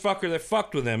motherfucker that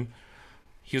fucked with him,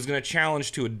 he was going to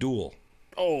challenge to a duel.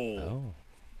 Oh. All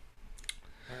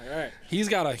right. He's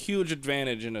got a huge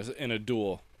advantage in a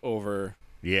duel over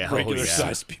regular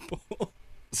sized people.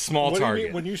 Small What do you target.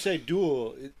 mean, when you say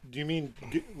duel, do you mean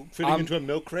fitting into a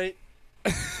milk crate?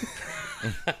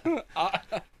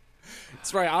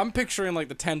 That's right. I'm picturing like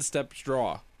the 10-step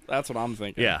draw. That's what I'm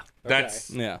thinking. Yeah.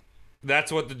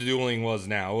 That's what the dueling was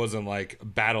now. It wasn't like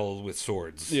battle with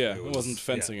swords. Yeah, it wasn't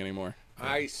fencing anymore.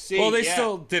 I see. Well, they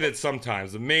still did it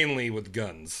sometimes, mainly with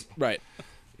guns. Right.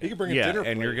 You can bring a dinner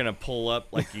and plate. you're gonna pull up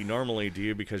like you normally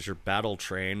do because you're battle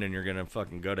trained, and you're gonna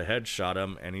fucking go to headshot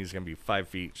him, and he's gonna be 5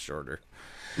 feet shorter.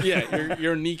 Yeah,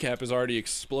 your kneecap is already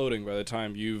exploding by the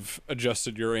time you've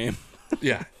adjusted your aim.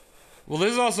 Yeah. Well,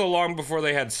 this is also long before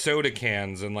they had soda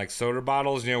cans and like soda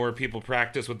bottles, you know, where people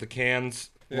practice with the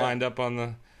cans lined up on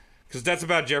the... Because that's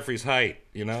about Jeffrey's height,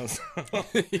 you know?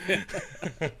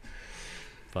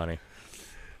 Funny.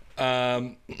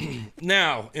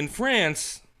 Now, in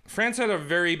France had a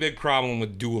very big problem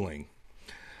with dueling.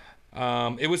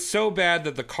 It was so bad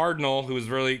that the cardinal, who was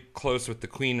really close with the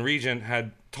Queen Regent,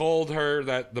 had told her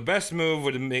that the best move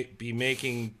was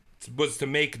to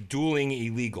make dueling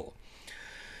illegal.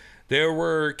 There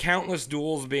were countless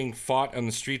duels being fought on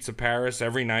the streets of Paris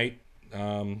every night.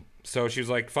 So she was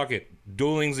like, fuck it,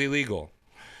 dueling's illegal.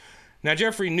 Now,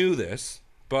 Jeffrey knew this,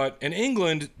 but in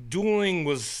England, dueling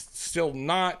was still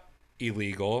not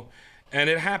illegal, and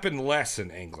it happened less in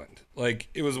England. Like,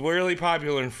 it was really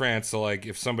popular in France, so, like,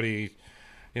 if somebody,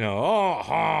 you know,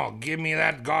 oh, give me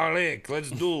that garlic,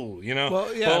 let's duel, you know?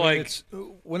 Well, yeah, but, I mean, it's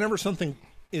whenever something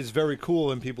is very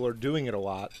cool and people are doing it a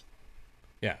lot,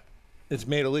 yeah. it's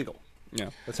made illegal.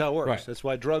 Yeah. That's how it works. Right. That's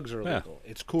why drugs are illegal.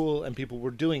 It's cool and people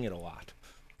were doing it a lot.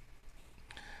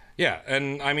 Yeah,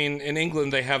 and I mean, in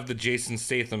England, they have the Jason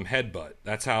Statham headbutt.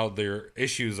 That's how their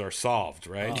issues are solved,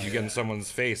 right? You get in someone's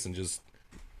face and just...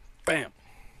 Bam.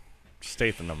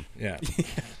 Statham them. Yeah.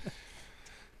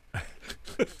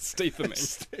 Statham.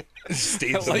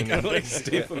 Statham. I like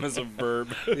Statham as a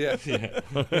verb. Yeah.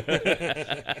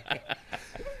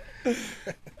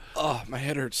 Oh, my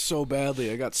head hurts so badly.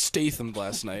 I got Stathamed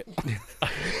last night.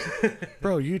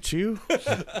 Bro, you too?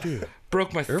 Dude,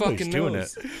 Broke my everybody's fucking doing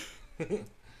nose. it.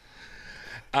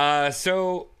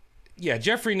 So, yeah,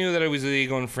 Jeffrey knew that it was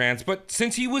illegal in France, but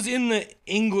since he was in the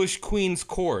English Queen's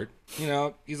court, you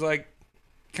know, he's like,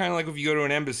 kind of like if you go to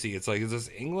an embassy, it's like, is this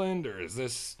England or is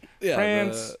this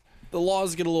France? The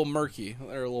laws get a little murky.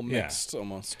 They're a little mixed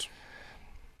almost.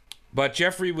 But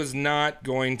Jeffrey was not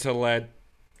going to let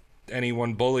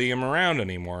anyone bully him around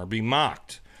anymore or be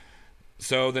mocked.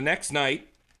 So the next night,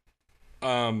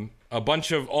 a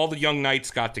bunch of all the young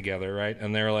knights got together, right?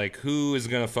 And they're like, who is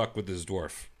going to fuck with this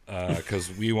dwarf? Because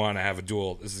we want to have a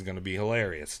duel. This is going to be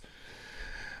hilarious.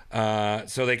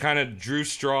 So they kind of drew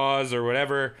straws or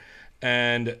whatever.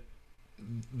 And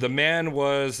the man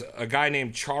was a guy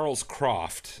named Charles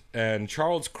Croft. And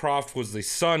Charles Croft was the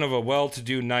son of a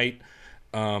well-to-do knight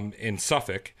in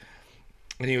Suffolk.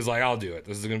 And he was like, I'll do it.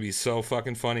 This is going to be so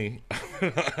fucking funny.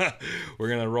 We're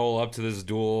going to roll up to this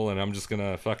duel, and I'm just going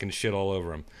to fucking shit all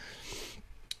over him.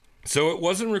 So it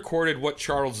wasn't recorded what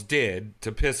Charles did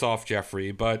to piss off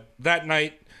Jeffrey, but that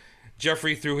night,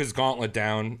 Jeffrey threw his gauntlet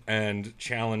down and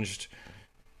challenged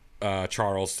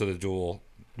Charles to the duel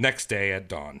next day at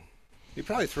dawn. You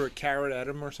probably threw a carrot at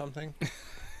him or something.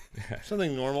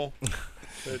 Something normal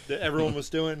that everyone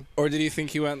was doing. Or did you think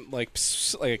he went like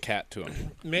psst, like a cat to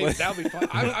him? Maybe that would be fun.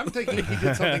 I'm thinking he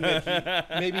did something that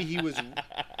maybe he was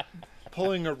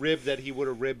pulling a rib that he would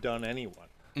have ribbed on anyone.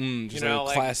 Just like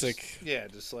a classic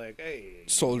just like, hey,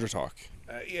 soldier talk.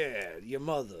 yeah, your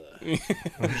mother.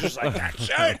 Just like, that's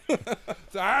it.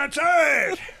 That's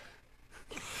it.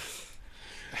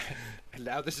 And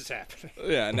now this is happening.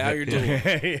 Yeah, now you're doing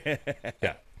it.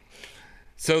 Yeah.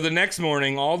 So the next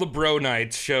morning, all the bro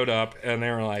knights showed up, and they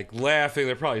were like laughing.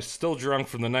 They're probably still drunk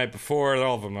from the night before.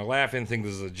 All of them are laughing, think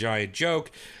this is a giant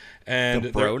joke. And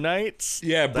The bro nights?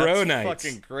 Yeah, bro That's nights.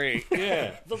 fucking great.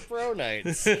 Yeah, the bro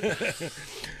nights.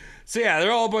 So yeah,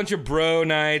 they're all a bunch of bro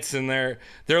knights, and they're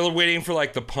waiting for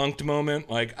like the punked moment,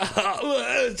 like,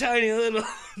 oh, tiny little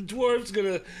dwarf's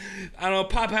gonna, I don't know,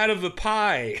 pop out of the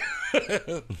pie.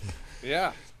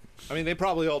 Yeah. I mean, they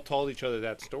probably all told each other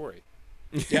that story.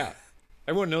 Yeah.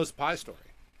 Everyone knows the pie story.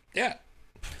 Yeah.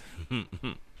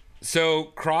 So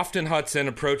Croft and Hudson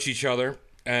approach each other,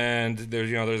 and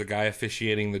there's a guy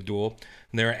officiating the duel,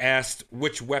 and they're asked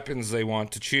which weapons they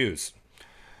want to choose.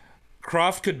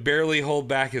 Croft could barely hold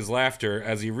back his laughter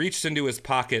as he reached into his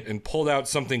pocket and pulled out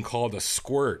something called a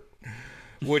squirt,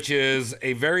 which is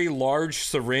a very large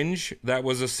syringe that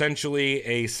was essentially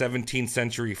a 17th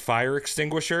century fire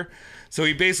extinguisher. So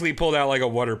he basically pulled out like a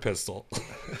water pistol.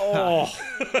 Oh.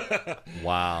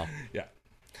 Wow. Yeah.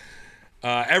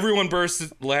 Everyone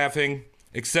burst laughing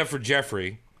except for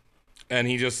Jeffrey, and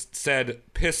he just said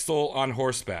 "pistol on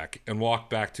horseback" and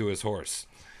walked back to his horse.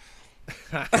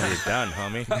 What are you done,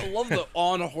 homie? I love the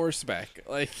on horseback.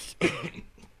 Like,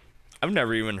 I've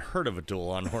never even heard of a duel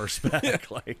on horseback.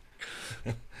 Like,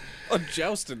 a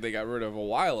jousting they got rid of a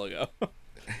while ago.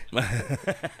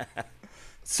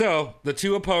 So the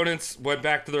two opponents went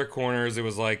back to their corners. It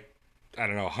was like, I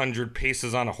don't know, 100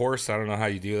 paces on a horse. I don't know how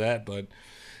you do that, but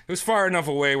it was far enough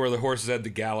away where the horses had to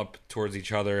gallop towards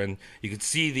each other, and you could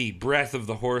see the breath of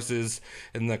the horses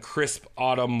in the crisp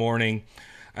autumn morning.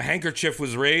 A handkerchief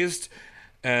was raised,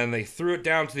 and they threw it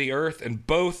down to the earth, and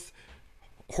both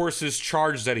horses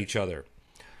charged at each other.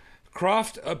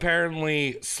 Croft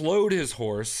apparently slowed his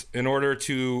horse in order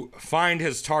to find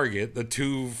his target, the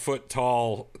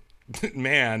 2-foot-tall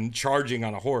man charging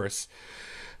on a horse.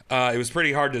 It was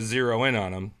pretty hard to zero in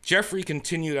on him. Jeffrey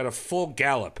continued at a full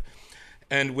gallop,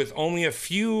 and with only a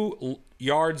few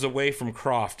yards away from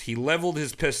Croft, he leveled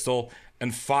his pistol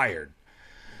and fired.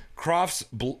 Croft's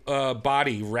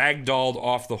body ragdolled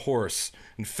off the horse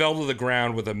and fell to the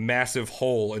ground with a massive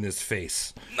hole in his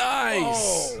face.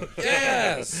 Nice. Oh,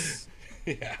 Yes.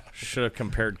 Yeah. should have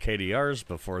compared KDRs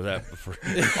before that, before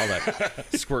all that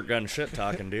squirt gun shit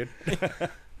talking, dude.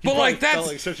 But like Felt that's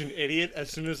like such an idiot as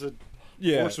soon as the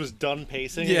Yeah. horse was done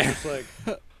pacing. Yeah. Yeah. It was like,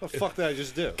 what the fuck did I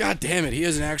just do? God damn it, he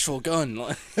has an actual gun.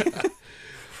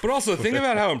 But also think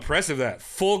about how impressive that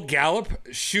full gallop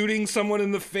shooting someone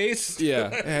in the face. Yeah,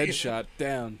 headshot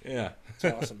down. Yeah. It's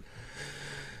awesome.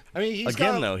 I mean, he's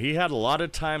Again, got, though, he had a lot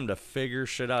of time to figure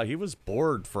shit out. He was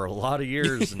bored for a lot of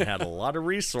years and had a lot of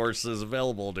resources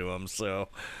available to him. So,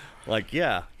 like,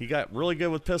 yeah, he got really good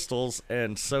with pistols,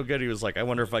 and so good he was like, I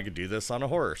wonder if I could do this on a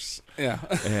horse. Yeah.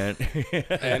 And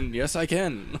And yes, I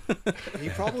can. he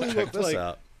probably check looked this like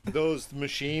out. those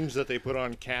machines that they put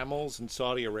on camels in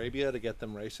Saudi Arabia to get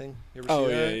them racing. You ever Oh,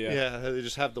 see yeah, that? yeah. Yeah, they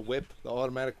just have the whip, the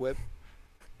automatic whip.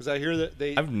 Because I hear that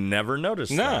they... I've never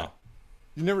noticed No.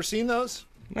 You've never seen those?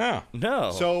 No. that.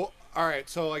 No. So, all right,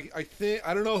 so I think,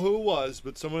 I don't know who it was,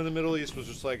 but someone in the Middle East was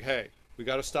just like, hey, we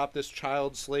got to stop this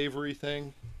child slavery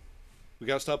thing. We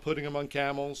got to stop putting them on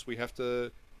camels. We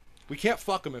can't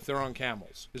fuck them if they're on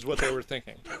camels, is what they were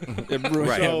thinking. It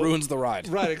ruins the ride.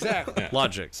 Right, exactly.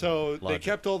 Logic. So they Logic.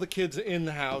 kept all the kids in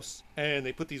the house, and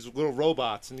they put these little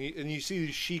robots, and you see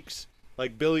these sheiks,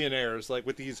 like billionaires, like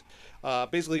with these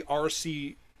basically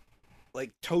RC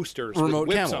like toasters Remote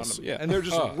with whips camels, on them, yeah. and they're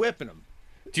just whipping them.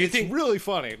 Do you It's think really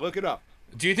funny. Look it up.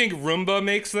 Do you think Roomba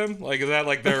makes them? Like, is that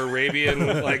like their Arabian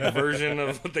like version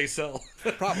of what they sell?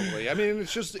 Probably. I mean,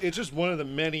 it's just one of the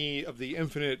many of the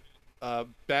infinite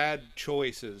bad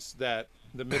choices that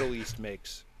the Middle East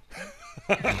makes.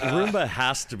 Roomba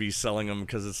has to be selling them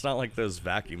because it's not like those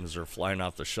vacuums are flying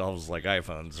off the shelves like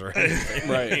iPhones or anything.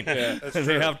 Right. Yeah.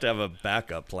 They have to have a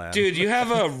backup plan. Dude, you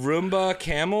have a Roomba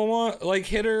camel like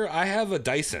hitter. I have a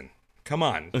Dyson. Come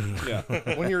on. Yeah.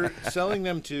 When you're selling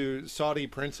them to Saudi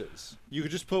princes, you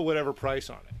could just put whatever price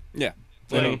on it. Yeah.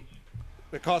 Like,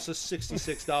 it costs us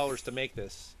 $66 to make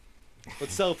this.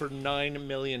 Let's sell it for $9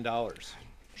 million.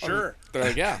 Sure. They're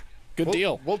like, yeah, good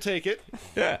deal. We'll take it.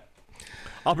 Yeah.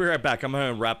 I'll be right back. I'm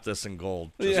going to wrap this in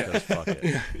gold. Just 'cause fuck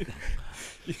it.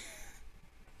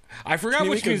 I forgot Can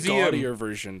you which make a museum. gaudier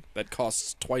version that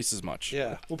costs twice as much?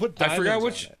 Yeah. We'll put I diamonds forgot on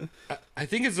which. it. I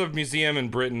think it's a museum in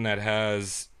Britain that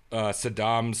has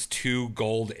Saddam's 2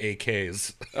 gold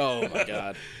AKs. Oh my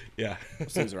god, Yeah.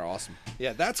 those things are awesome.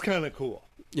 Yeah, that's kind of cool.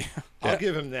 Yeah. I'll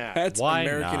give him that. That's Why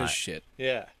American not? as shit.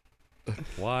 Yeah.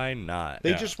 Why not?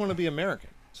 They just want to be American,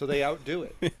 so they outdo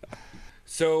it.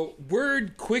 So,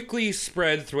 word quickly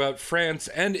spread throughout France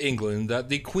and England that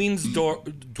the Queen's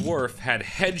dwarf had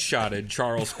headshotted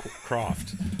Charles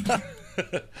Croft.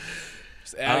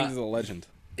 Just adding to the legend.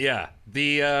 Yeah,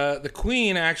 the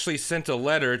Queen actually sent a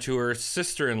letter to her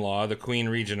sister-in-law, the Queen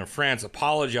Regent of France,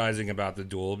 apologizing about the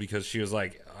duel because she was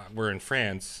like, "We're in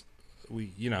France. When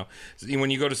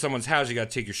you go to someone's house, you got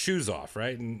to take your shoes off,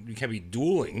 right? And you can't be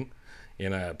dueling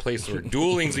in a place where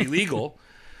dueling's illegal."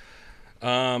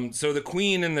 So the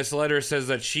Queen in this letter says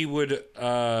that she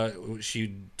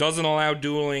doesn't allow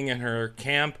dueling in her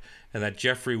camp, and that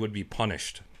Jeffrey would be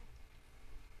punished.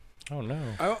 Oh,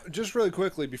 no. Just really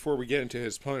quickly before we get into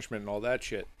his punishment and all that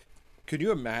shit, could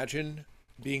you imagine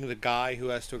being the guy who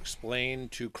has to explain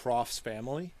to Croft's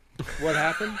family what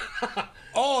happened?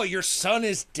 Oh, your son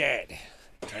is dead.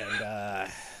 And,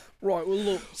 Right. Well,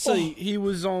 look. See, he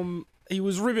was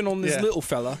ribbing on this Yeah. little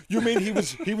fella. you mean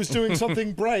he was doing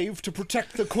something brave to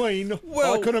protect the Queen?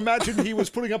 Well- I can imagine he was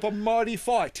putting up a mighty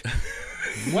fight.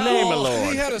 Name a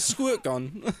lord. He had a squirt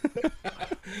gun.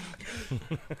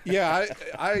 Yeah,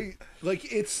 I think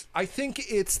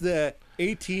it's the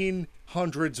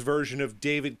 1800s version of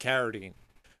David Carradine.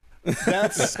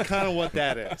 That's kind of what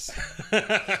that is.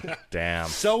 Damn.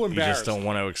 So You just embarrassed. don't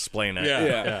want to explain it.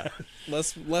 Yeah.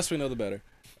 Less we know, the better.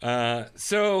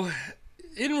 So,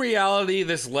 in reality,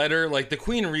 this letter, like the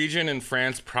Queen Regent in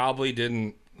France probably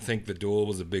didn't think the duel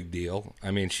was a big deal. I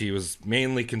mean, she was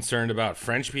mainly concerned about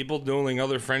French people dueling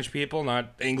other French people,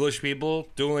 not English people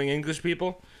dueling English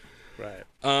people. Right.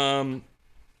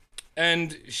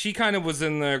 And she kind of was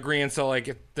in the agreement, so like,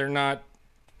 if they're not,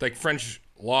 like, French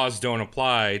laws don't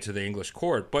apply to the English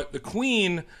court. But the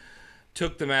Queen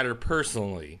took the matter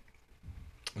personally.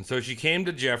 And so she came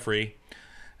to Geoffrey,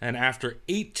 and after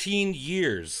 18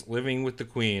 years living with the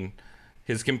Queen,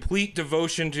 his complete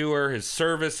devotion to her, his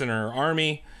service in her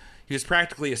army, he was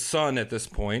practically a son at this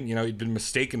point. You know, he'd been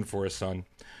mistaken for a son.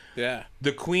 Yeah.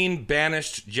 The Queen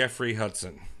banished Geoffrey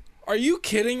Hudson. Are you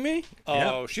kidding me?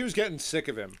 Oh, she was getting sick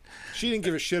of him. She didn't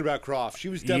give a shit about Croft. She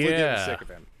was definitely getting sick of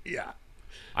him. Yeah.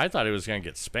 I thought he was going to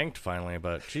get spanked finally,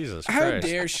 but Jesus How Christ.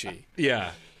 dare she?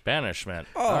 Yeah. Banishment.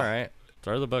 All right.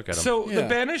 Throw the book at him. So the Yeah.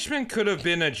 banishment could have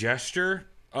been a gesture,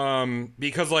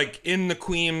 because like in the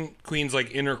Queen's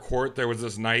like inner court, there was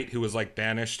this knight who was like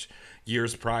banished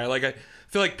years prior. Like I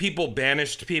feel like people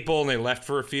banished people and they left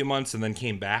for a few months and then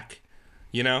came back,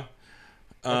 you know.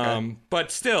 But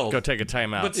still, Go take a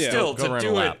timeout. but still Go to run a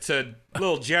do lap. it to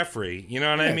little Geoffrey, you know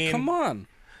what I mean? Come on.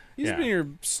 He's Yeah. been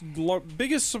your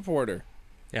biggest supporter.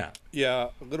 Yeah. Yeah,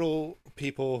 little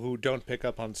people who don't pick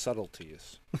up on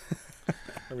subtleties.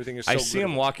 Everything is so I see good.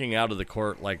 him walking out of the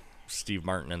court like Steve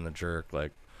Martin in The Jerk,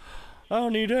 like, I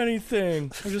don't need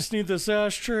anything. I just need this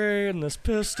ashtray and this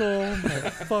pistol, my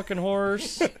fucking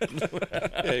horse.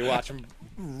 Yeah, you watch him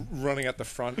running at the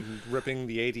front and ripping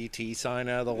the ADT sign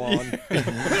out of the lawn.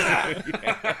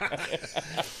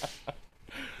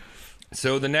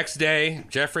 So the next day,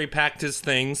 Geoffrey packed his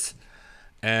things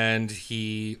and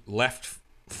he left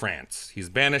France. He's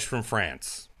banished from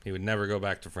France. He would never go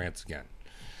back to France again.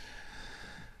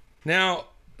 Now,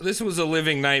 this was a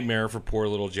living nightmare for poor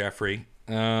little Geoffrey.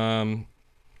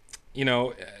 You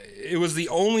know, it was the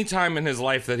only time in his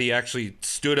life that he actually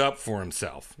stood up for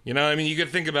himself. You know, I mean, you could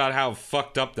think about how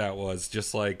fucked up that was.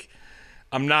 Just like,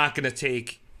 I'm not going to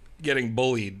take getting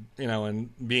bullied, you know,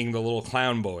 and being the little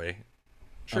clown boy.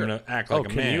 I'm going to act like a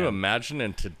man. Can you imagine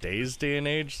in today's day and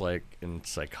age, like in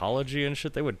psychology and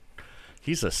shit,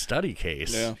 he's a study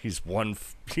case. Yeah. He's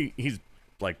he's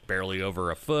like barely over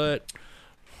a foot.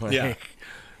 Like, Yeah.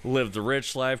 Lived the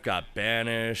rich life, got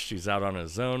banished. He's out on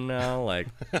his own now. Like,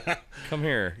 come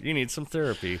here. You need some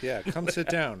therapy. Yeah, come sit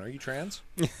down. Are you trans?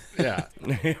 Yeah.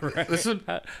 Right. This would,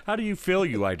 How do you feel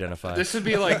you identify? this would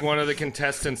be like one of the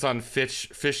contestants on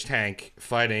Fish Tank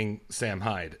fighting Sam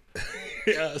Hyde.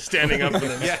 Yeah, standing up for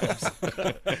themselves.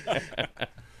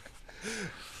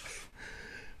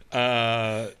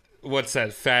 What's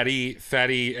that? Fatty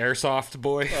airsoft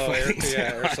boy? Oh, fighting Sam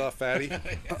yeah, Hyde? airsoft fatty.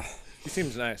 He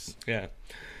seems nice. Yeah.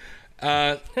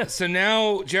 So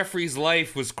now Geoffrey's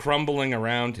life was crumbling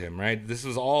around him, right? This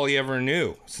was all he ever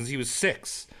knew since he was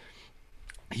 6.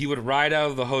 He would ride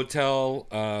out of the hotel,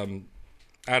 I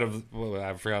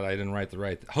forgot I didn't write the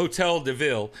right, Hotel de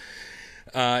Ville,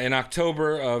 in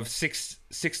October of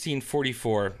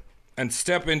 1644, and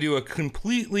step into a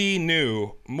completely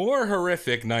new, more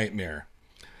horrific nightmare.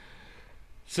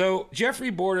 So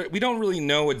Geoffrey boarded, we don't really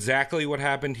know exactly what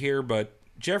happened here, but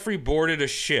Geoffrey boarded a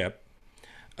ship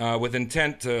with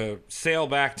intent to sail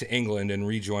back to England and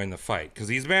rejoin the fight. Because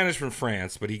he's banished from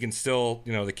France, but he can still,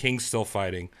 you know, the king's still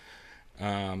fighting.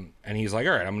 And he's like,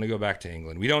 all right, I'm going to go back to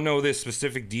England. We don't know the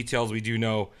specific details. We do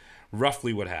know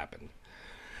roughly what happened.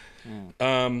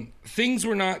 Things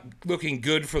were not looking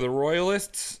good for the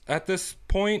royalists at this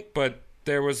point, but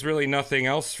there was really nothing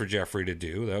else for Geoffrey to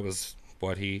do. That was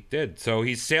what he did. So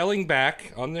he's sailing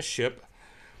back on the ship,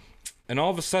 and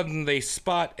all of a sudden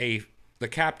the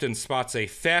captain spots a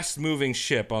fast-moving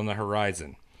ship on the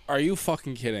horizon. Are you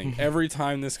fucking kidding? Every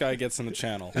time this guy gets in the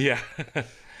channel. Yeah.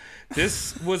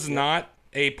 This was not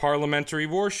a parliamentary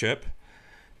warship.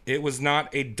 It was not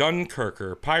a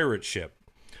Dunkirker pirate ship.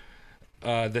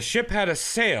 The ship had a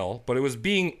sail, but it was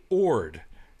being oared,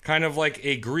 kind of like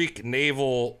a Greek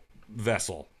naval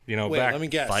vessel. You know, Wait, back. let me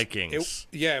guess. Vikings.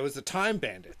 It was the Time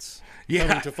Bandits. Yeah.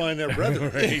 Coming to find their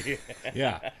brother.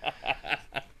 Yeah.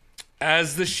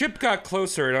 As the ship got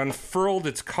closer, it unfurled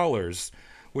its colors,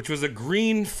 which was a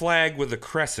green flag with a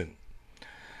crescent.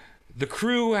 The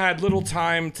crew had little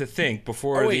time to think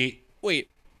before Wait.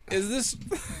 Is this...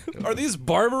 Are these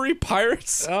Barbary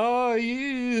pirates? Oh,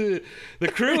 yeah. The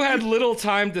crew had little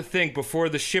time to think before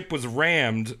the ship was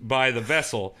rammed by the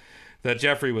vessel that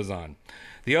Geoffrey was on.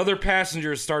 The other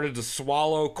passengers started to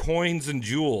swallow coins and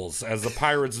jewels as the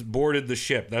pirates boarded the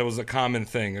ship. That was a common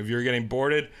thing. If you're getting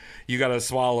boarded, you got to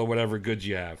swallow whatever goods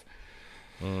you have.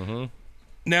 Mm-hmm.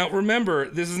 Now, remember,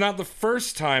 this is not the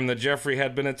first time that Jeffrey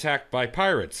had been attacked by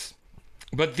pirates.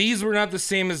 But these were not the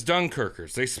same as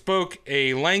Dunkirkers. They spoke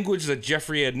a language that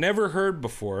Jeffrey had never heard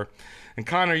before. And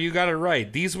Connor, you got it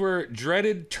right. These were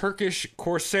dreaded Turkish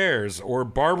corsairs or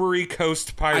Barbary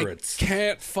Coast pirates. I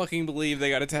can't fucking believe they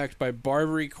got attacked by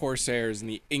Barbary corsairs in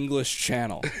the English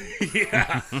Channel.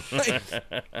 Yeah.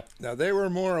 Now, they were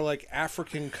more like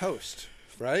African coast,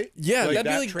 right? Yeah, Like that'd be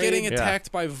that like trade? getting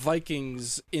attacked by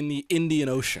Vikings in the Indian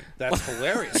Ocean. That's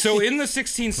hilarious. So in the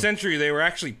 16th century, they were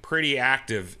actually pretty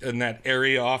active in that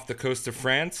area off the coast of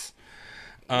France.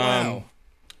 Wow.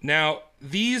 Now,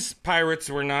 these pirates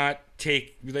were not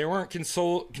they weren't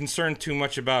concerned too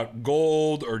much about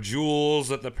gold or jewels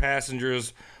that the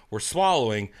passengers were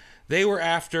swallowing. They were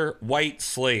after white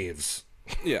slaves.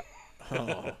 Yeah.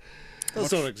 Those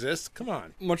don't exist. Come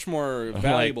on. Much more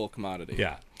valuable commodity.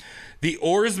 Yeah. The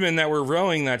oarsmen that were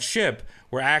rowing that ship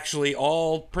were actually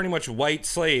all pretty much white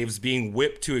slaves being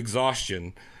whipped to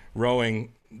exhaustion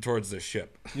rowing towards the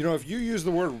ship. You know, if you use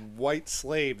the word white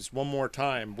slaves one more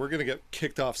time, we're going to get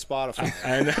kicked off Spotify.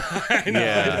 I know.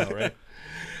 Yeah, right.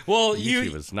 Well,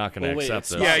 YouTube is not going to accept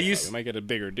this. Yeah, we might get a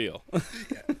bigger deal.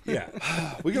 Yeah.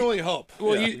 We can only hope.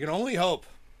 Well, we can only hope.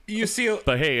 You see,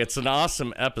 But hey, it's an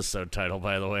awesome episode title,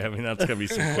 by the way. I mean, that's going to be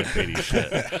some clickbaity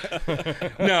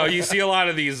shit. no, you see a lot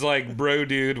of these like bro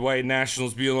dude white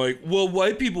nationals being like, well,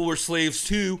 white people were slaves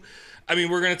too. I mean,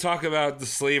 we're going to talk about the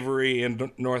slavery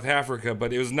in North Africa,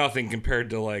 but it was nothing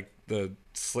compared to like the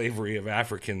slavery of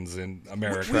Africans in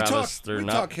America. Travis, we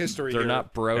talk history They're here.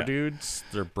 not bro dudes.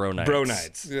 They're bro knights. Bro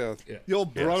nights. Yeah, the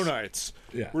old bro nights.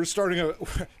 Yeah. We're starting a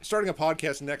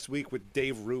podcast next week with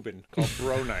Dave Rubin called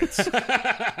Bro Nights.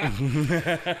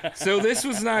 So this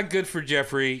was not good for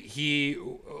Jeffrey. He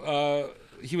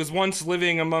was once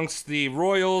living amongst the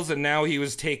royals, and now he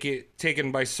was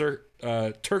taken by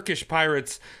Turkish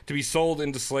pirates to be sold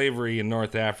into slavery in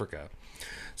North Africa.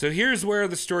 So here's where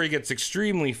the story gets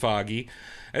extremely foggy,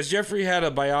 as Jeffrey had a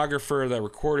biographer that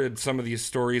recorded some of these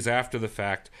stories after the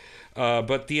fact,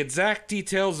 but the exact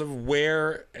details of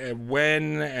where,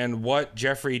 when, and what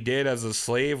Jeffrey did as a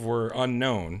slave were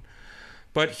unknown.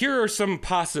 But here are some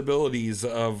possibilities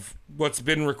of what's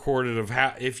been recorded of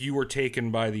how if you were taken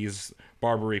by these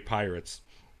Barbary pirates.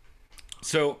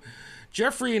 So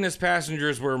Jeffrey and his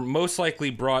passengers were most likely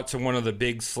brought to one of the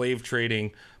big slave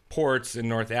trading ports in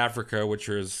North Africa, which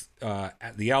was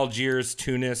the Algiers,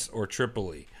 Tunis, or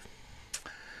Tripoli.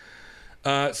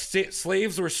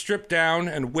 Slaves were stripped down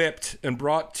and whipped and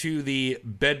brought to the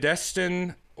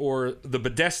Bedestin or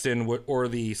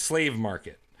the slave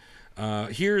market.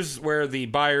 Here's where the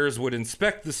buyers would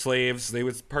inspect the slaves. They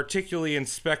would particularly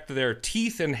inspect their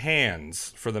teeth and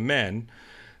hands for the men,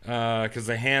 because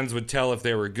the hands would tell if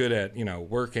they were good at,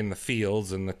 work in the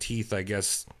fields, and the teeth, I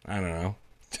guess, I don't know.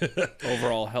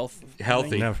 Overall health.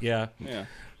 Healthy, Yeah.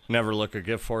 Never look a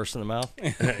gift horse in the mouth.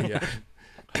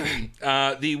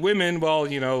 Yeah. The women, well,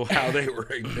 how they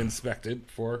were inspected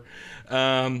for.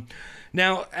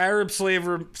 Now, Arab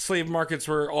slave markets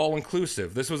were all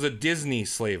inclusive. This was a Disney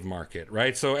slave market,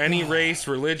 right? So any race,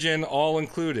 religion, all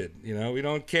included. We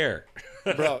don't care.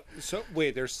 Bro, so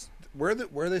wait, where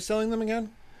are they selling them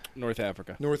again? North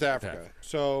Africa. North Africa.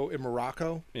 So in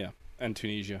Morocco? Yeah. And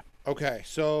Tunisia. Okay,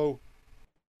 so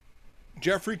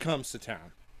Jeffrey comes to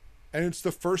town, and it's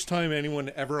the first time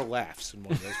anyone ever laughs in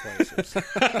one of those places.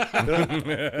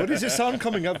 What is this sound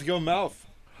coming up your mouth?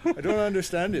 I don't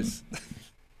understand this.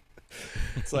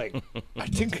 It's like, I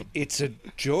think it's a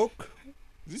joke.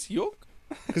 Is this yoke?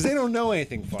 Because they don't know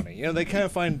anything funny. They kind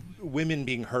of find women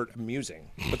being hurt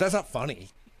amusing, but that's not funny.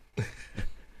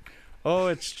 Oh,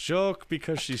 it's joke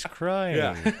because she's crying.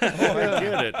 Yeah. Oh, I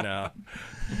get it now.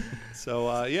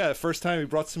 So first time he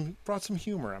brought some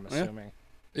humor, I'm assuming.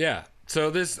 Yeah. So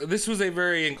this was a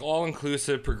very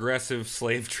all-inclusive, progressive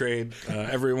slave trade.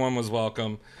 Everyone was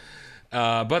welcome,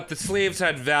 but the slaves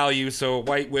had value. So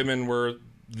white women were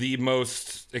the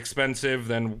most expensive,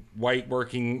 then white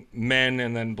working men,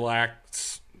 and then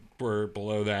blacks were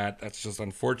below that. That's just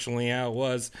unfortunately how it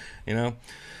was.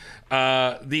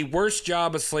 The worst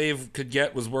job a slave could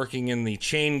get was working in the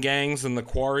chain gangs and the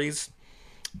quarries.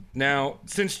 Now,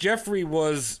 since Jeffrey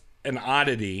was an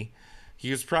oddity,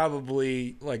 he was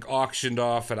probably auctioned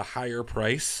off at a higher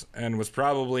price and was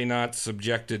probably not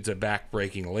subjected to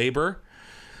backbreaking labor.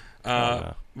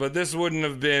 But this wouldn't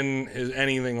have been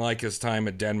anything like his time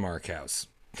at Denmark House.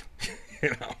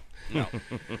 No.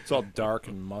 It's all dark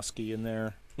and musky in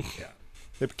there.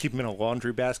 Yeah. They keep him in a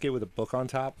laundry basket with a book on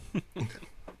top.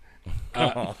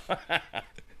 Oh.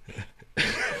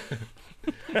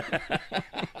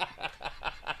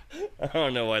 I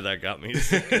don't know why that got me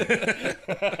sick.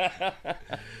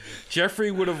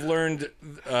 Jeffrey would have learned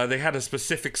they had a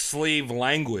specific slave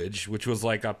language, which was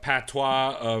like a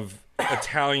patois of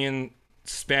Italian,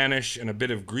 Spanish, and a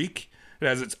bit of Greek. It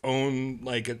has its own,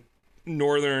 like, a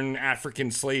northern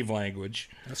African slave language.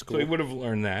 That's cool. So he would have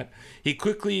learned that. He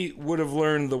quickly would have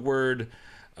learned the word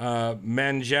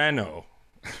mangiano.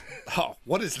 Oh,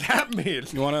 what does that mean?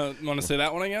 You wanna say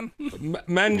that one again?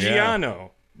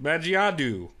 Mangiano.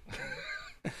 Mangiadu.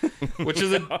 Which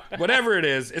is whatever it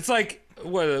is. It's like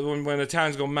when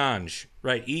Italians go mange,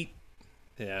 right? Eat.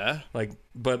 Yeah.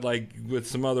 But with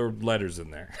some other letters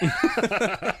in there.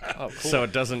 Oh, cool. So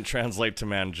it doesn't translate to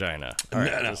mangina. All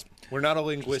right, No. We're not a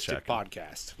linguistic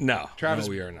podcast. No. Travis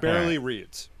no, we are not. barely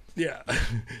reads. Yeah.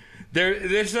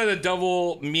 There's a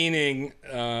double meaning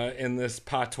in this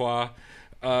patois.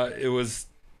 It was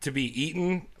to be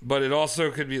eaten, but it also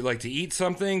could be like to eat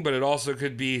something, but it also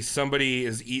could be somebody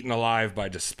is eaten alive by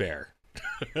despair.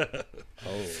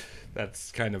 Oh.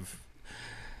 That's kind of...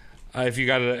 if you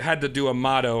had to do a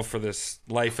motto for this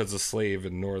life as a slave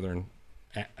in northern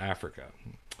Africa.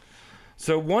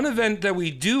 So one event that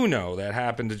we do know that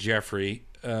happened to Jeffrey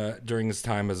during his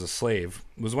time as a slave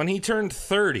was when he turned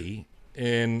 30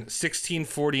 in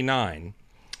 1649,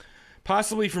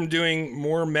 possibly from doing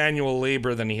more manual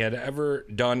labor than he had ever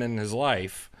done in his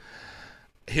life.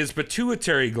 His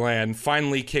pituitary gland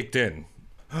finally kicked in.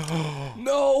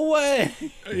 No way.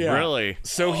 Yeah. Really?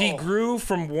 So he grew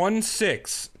from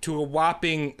 1.6 to a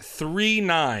whopping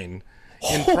 3.9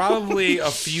 in probably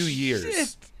a few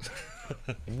years.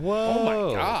 Whoa. Oh my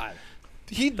God.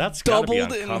 That's gotta be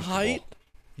Doubled in uncomfortable. height.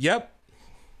 Yep.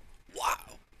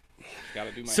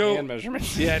 Gotta do my So- hand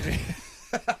measurements. Yeah.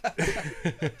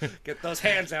 Get those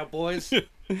hands out, boys.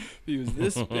 He was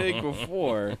this big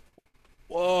before.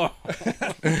 Whoa.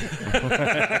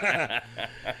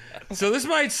 So this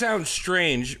might sound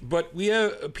strange, but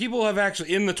people have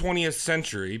actually, in the 20th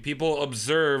century, people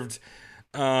observed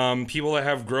people that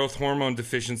have growth hormone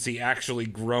deficiency actually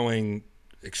growing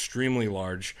extremely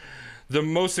large. The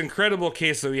most incredible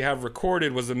case that we have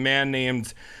recorded was a man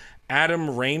named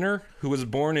Adam Rayner, who was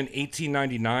born in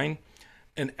 1899.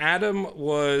 And Adam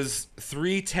was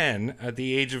 3'10" at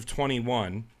the age of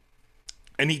 21.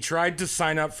 And he tried to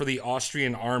sign up for the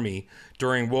Austrian army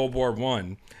during World War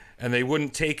I, and they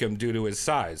wouldn't take him due to his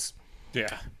size.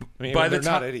 Yeah. I mean, By the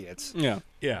they're not ti- idiots. Yeah.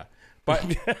 Yeah.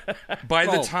 But by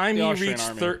the time the he Austrian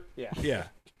reached army. yeah.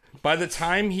 By the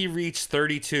time he reached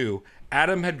 32,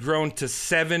 Adam had grown to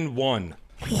 7'1",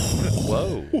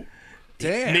 Whoa.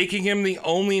 Damn. making him the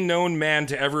only known man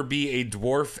to ever be a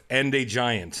dwarf and a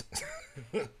giant.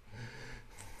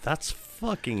 That's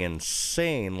fucking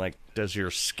insane. Like, does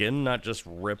your skin not just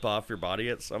rip off your body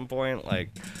at some point? Like,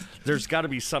 there's got to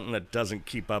be something that doesn't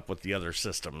keep up with the other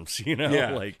systems, you know?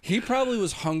 Yeah. Like, He probably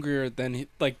was hungrier than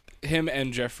him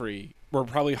and Jeffrey were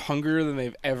probably hungrier than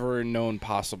they've ever known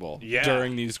possible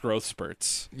during these growth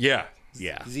spurts. Yeah.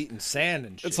 yeah. He's eating sand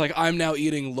and shit. It's like I'm now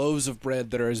eating loaves of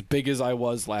bread that are as big as I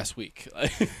was last week.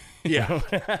 Yeah.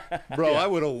 Bro, I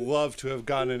would have loved to have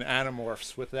gotten an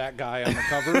Animorphs with that guy on the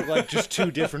cover, like just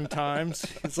 2 different times.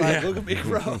 It's like, look at me,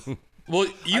 bro. Well,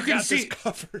 you I can got see this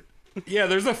covered. Yeah,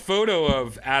 there's a photo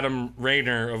of Adam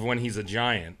Rayner of when he's a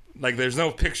giant. Like, there's no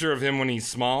picture of him when he's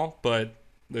small, but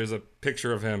there's a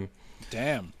picture of him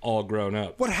Damn. all grown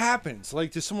up. What happens?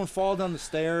 Like, does someone fall down the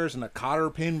stairs and a cotter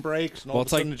pin breaks and all Well, of a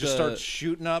it's like sudden it just the- starts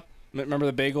shooting up? Remember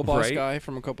the Bagel Boss Right. guy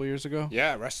from a couple years ago?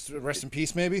 Yeah, rest in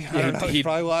peace, maybe. I don't know. he, He's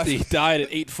probably alive. he died at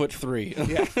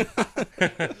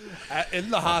 8'3". In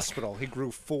the hospital, he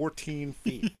grew 14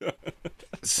 feet.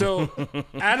 So,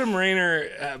 Adam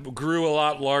Rayner grew a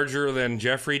lot larger than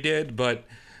Jeffrey did, but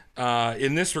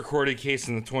in this recorded case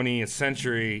in the 20th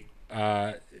century,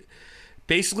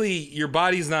 basically, your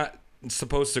body's not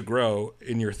supposed to grow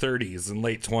in your 30s and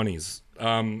late 20s.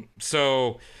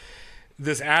 So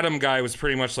this Adam guy was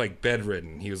pretty much like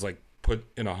bedridden. He was like put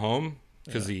in a home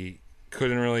because he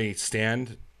couldn't really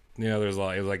stand. You know, it was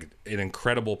like an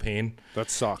incredible pain.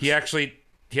 That sucks. He actually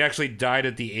died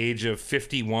at the age of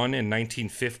 51 in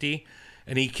 1950,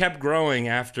 and he kept growing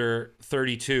after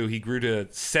 32. He grew to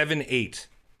 7'8",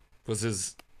 was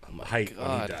his height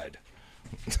when he died.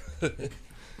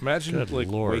 Imagine Good like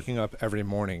Lord. waking up every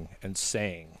morning and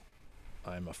saying,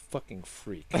 "I'm a fucking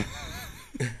freak." How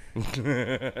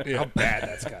bad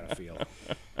that's gotta feel.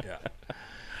 Yeah.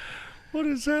 What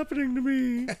is happening to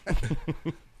me?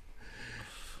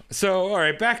 So, all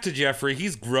right, back to Jeffrey.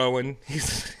 He's growing.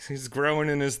 He's growing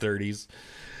in his 30s.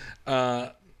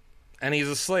 and he's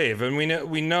a slave, and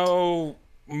we know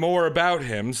more about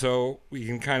him, so we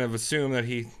can kind of assume that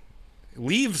he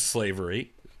leaves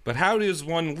slavery. But how does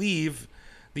one leave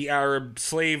the Arab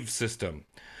slave system?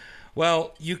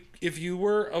 Well, if you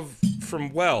were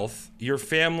from wealth, your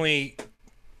family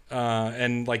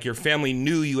and like your family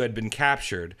knew you had been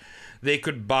captured, they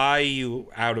could buy you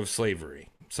out of slavery,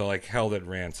 so like held at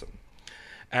ransom.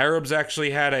 Arabs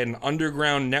actually had an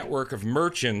underground network of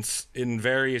merchants in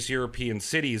various European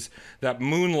cities that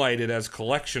moonlighted as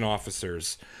collection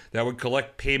officers that would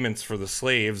collect payments for the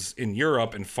slaves in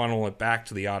Europe and funnel it back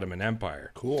to the Ottoman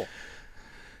Empire. Cool.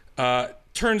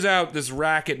 Turns out this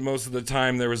racket, most of the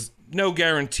time, there was no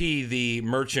guarantee the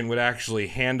merchant would actually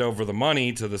hand over the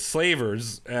money to the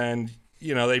slavers, and,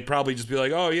 you know, they'd probably just be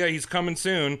like, oh, yeah, he's coming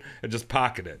soon, and just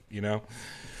pocket it, you know?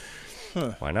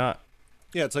 Why not?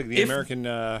 Yeah, it's like the American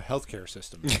healthcare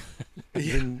system.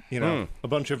 You know, a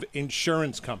bunch of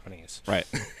insurance companies. Right.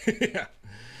 Yeah.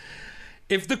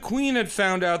 If the queen had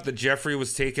found out that Geoffrey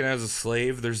was taken as a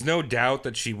slave, there's no doubt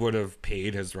that she would have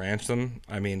paid his ransom.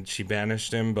 I mean, she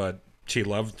banished him, but she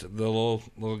loved the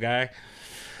little guy.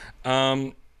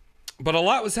 But a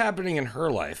lot was happening in her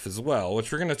life as well,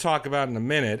 which we're going to talk about in a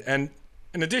minute. And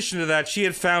in addition to that, she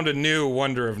had found a new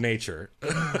wonder of nature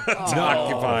to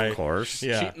occupy. Of course.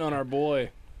 Yeah. Cheating on our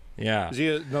boy. Yeah. Is he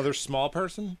another small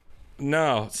person?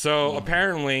 No. So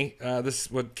apparently, this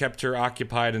is what kept her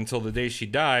occupied until the day she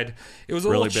died. It was a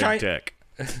Really little big dick.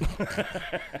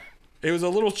 It was a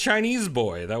little Chinese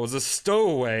boy that was a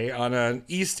stowaway on an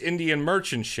East Indian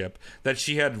merchant ship that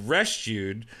she had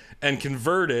rescued and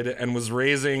converted and was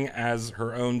raising as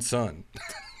her own son.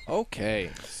 Okay.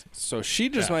 So she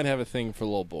just might have a thing for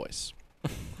little boys.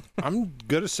 I'm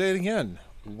going to say it again.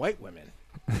 White women.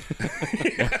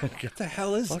 What the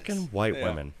hell is Fucking white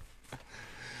women.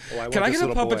 Oh, Can I get a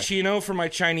puppuccino for my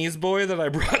Chinese boy that I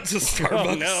brought to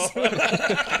Starbucks?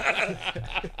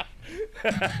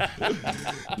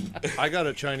 I got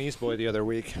a Chinese boy the other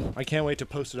week. I can't wait to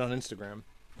post it on Instagram.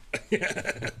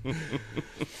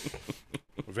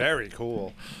 Very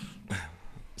cool.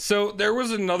 So there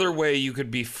was another way you could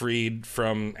be freed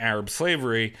from Arab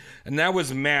slavery, and that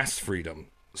was mass freedom.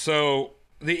 So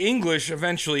the English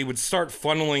eventually would start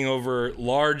funneling over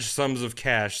large sums of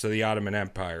cash to the Ottoman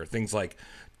Empire, things like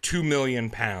 2 million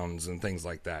pounds and things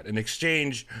like that, in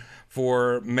exchange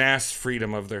for mass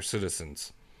freedom of their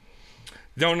citizens.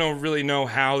 Don't really know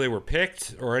how they were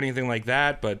picked or anything like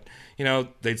that, but, you know,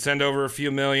 they'd send over a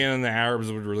few million and the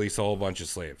Arabs would release a whole bunch of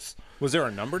slaves. Was there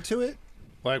a number to it?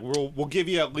 Like, we'll give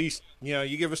you at least, you know,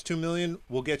 you give us 2 million,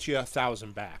 we'll get you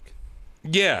 1,000 back.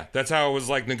 Yeah, that's how it was,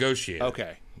 like, negotiated.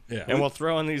 Okay. Yeah. And we'll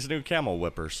throw in these new camel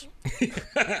whippers.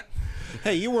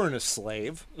 Hey, you weren't a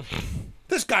slave.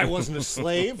 This guy wasn't a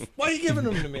slave. Why are you giving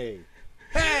him to me?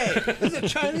 Hey, this is a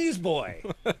Chinese boy.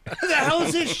 What the hell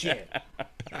is this shit?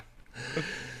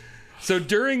 So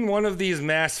during one of these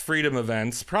mass freedom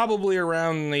events, probably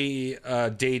around the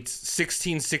date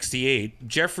 1668,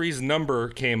 Geoffrey's number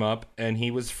came up and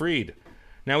he was freed.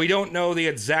 Now, we don't know the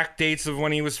exact dates of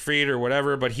when he was freed or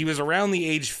whatever, but he was around the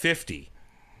age 50.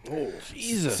 Oh,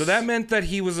 Jesus. So that meant that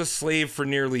he was a slave for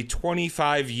nearly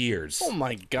 25 years. Oh,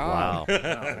 my God.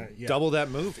 Wow. Double that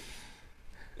movie.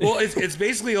 Well, it's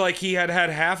basically like he had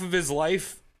half of his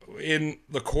life in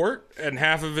the court and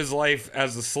half of his life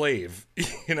as a slave.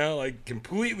 You know, like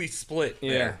completely split.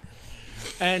 Yeah. There.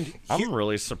 And I'm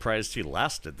really surprised he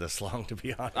lasted this long, to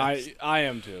be honest. I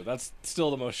am too. That's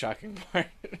still the most shocking part.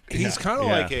 he's kind of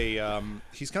Yeah.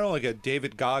 like a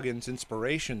David Goggins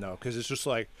inspiration, though, because it's just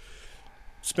like,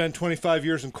 spend 25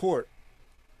 years in court,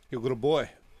 you little boy.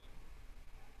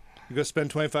 You go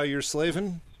spend 25 years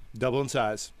slaving, double in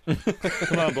size.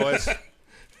 Come on, boys.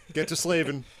 Get to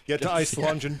slaving. Get to ice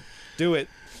lunging. Do it.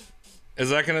 Is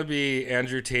that going to be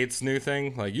Andrew Tate's new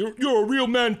thing? Like, you're a real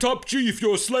man, top chief,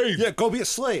 you're a slave. Yeah, go be a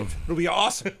slave. It'll be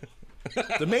awesome.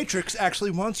 The Matrix actually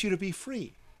wants you to be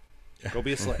free. Go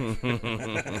be a slave.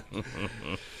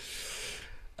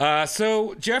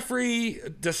 So Geoffrey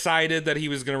decided that he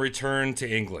was going to return to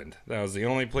England. That was the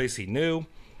only place he knew.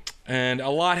 And a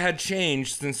lot had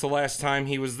changed since the last time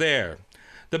he was there.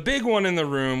 The big one in the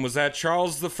room was that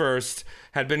Charles I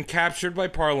had been captured by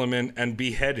Parliament and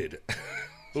beheaded.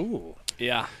 Ooh.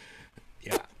 Yeah.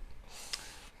 Yeah.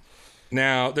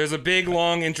 Now, there's a big,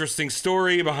 long, interesting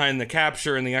story behind the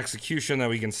capture and the execution that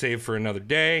we can save for another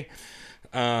day.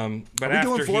 But Are we after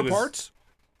doing four he was... parts?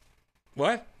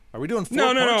 What? Are we doing four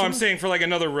No, parts? I'm saying for like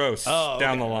another roast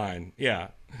down the okay. line. Yeah.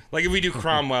 Like if we do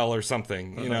Cromwell or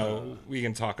something, you know, we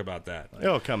can talk about that.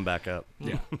 It'll come back up.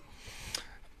 Yeah.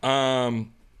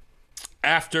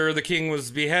 After the king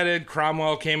was beheaded,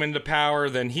 Cromwell came into power.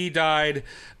 Then he died.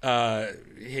 I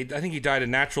think he died a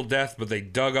natural death, but they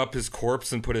dug up his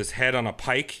corpse and put his head on a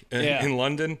pike in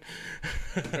London.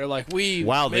 They're like, we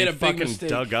Wow, made they a big fucking mistake.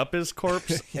 dug up his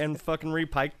corpse and fucking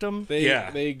repiked him?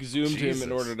 They exhumed him Jesus.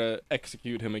 in order to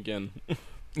execute him again.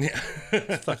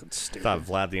 Fucking stupid. Thought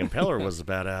Vlad the Impaler was a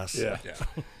badass. Yeah.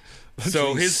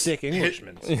 So his sick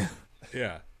Englishmen.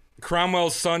 Yeah.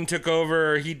 Cromwell's son took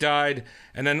over, he died,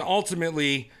 and then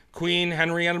ultimately Queen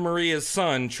Henrietta Maria's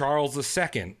son, Charles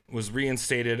II, was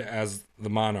reinstated as the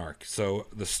monarch. So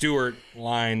the Stuart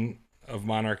line of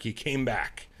monarchy came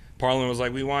back. Parliament was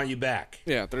like, we want you back.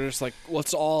 Yeah, they're just like,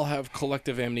 let's all have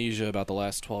collective amnesia about the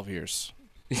last 12 years.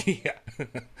 Yeah.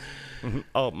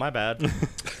 Oh, my bad.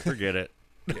 Forget it.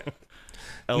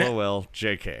 LOL,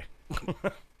 JK.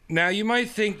 Now, you might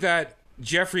think that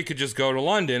Geoffrey could just go to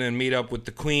London and meet up with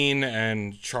the Queen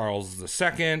and Charles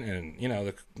II, and, you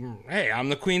know, hey, I'm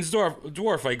the Queen's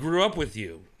dwarf. I grew up with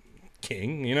you,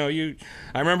 King. You know,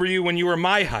 I remember you when you were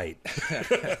my height.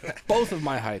 Both of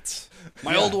my heights.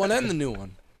 My old one and the new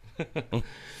one.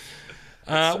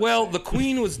 Well, the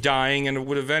Queen was dying and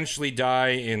would eventually die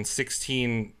in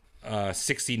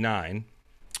 1669.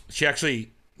 She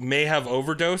actually may have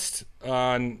overdosed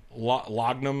on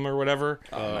laudanum or whatever.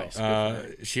 Oh, nice.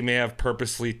 She may have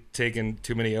purposely taken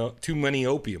too many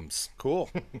opiums.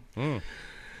 Cool.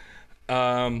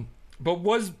 But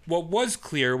what was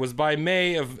clear was by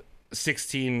May of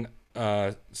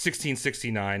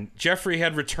 1669, Geoffrey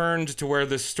had returned to where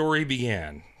this story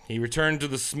began. He returned to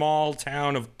the small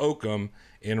town of Oakham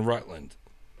in Rutland.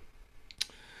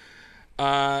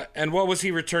 And what was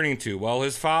he returning to? Well,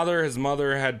 his father, his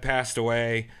mother had passed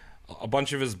away. A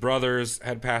bunch of his brothers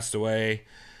had passed away.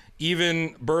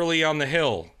 Even Burley on the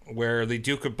Hill, where the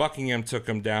Duke of Buckingham took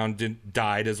him down,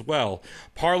 died as well.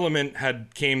 Parliament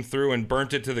had came through and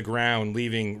burnt it to the ground,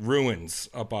 leaving ruins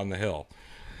up on the hill.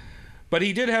 But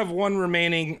he did have one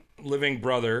remaining living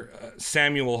brother,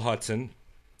 Samuel Hudson,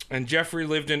 and Geoffrey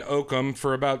lived in Oakham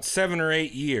for about 7 or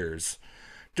 8 years.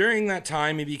 During that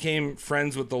time, he became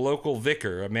friends with the local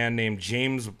vicar, a man named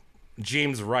James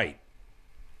Wright.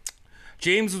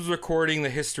 James was recording the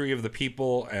history of the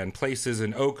people and places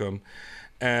in Oakham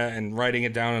and writing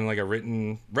it down in like a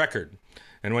written record.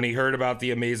 And when he heard about the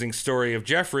amazing story of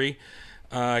Geoffrey,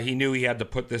 he knew he had to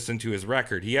put this into his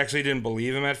record. He actually didn't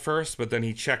believe him at first, but then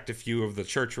he checked a few of the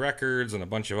church records and a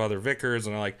bunch of other vicars,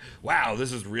 and they're like, wow,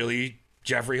 this is really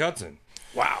Geoffrey Hudson.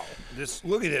 Wow.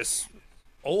 Look at this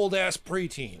old ass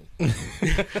preteen.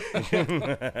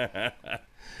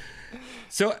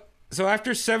 So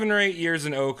after 7 or 8 years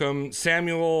in Oakham,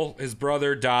 Samuel, his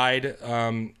brother, died.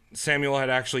 Samuel had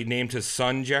actually named his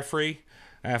son Geoffrey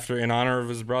in honor of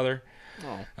his brother.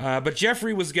 But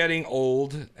Geoffrey was getting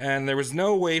old, and there was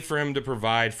no way for him to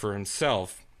provide for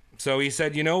himself. So he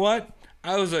said, you know what?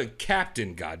 I was a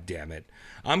captain, goddammit.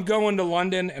 I'm going to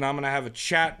London, and I'm going to have a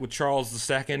chat with Charles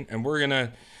II, and we're going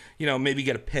to, maybe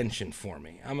get a pension for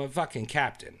me. I'm a fucking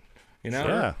captain,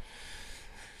 Yeah.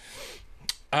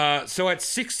 So at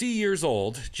 60 years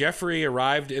old, Geoffrey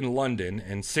arrived in London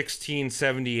in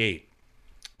 1678.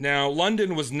 Now,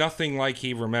 London was nothing like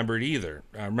he remembered either.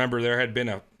 Remember, there had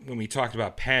been when we talked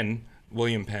about Penn,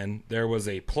 William Penn, there was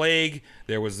a plague,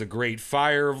 there was the Great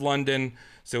Fire of London,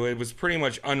 so it was pretty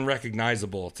much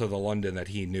unrecognizable to the London that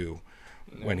he knew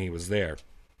when he was there.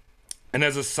 And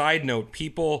as a side note,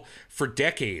 people for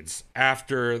decades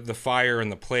after the fire and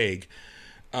the plague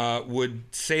would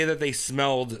say that they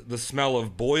smelled the smell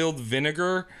of boiled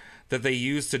vinegar that they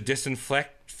used to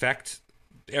disinfect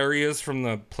areas from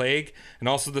the plague, and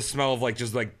also the smell of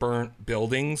just burnt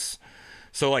buildings.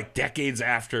 So decades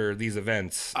after these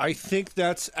events. I think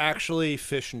that's actually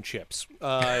fish and chips.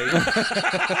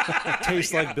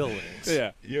 Tastes like buildings.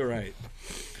 Yeah. You're right.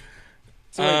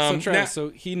 So, Travis,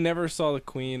 so he never saw the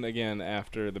Queen again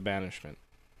after the banishment.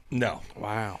 No.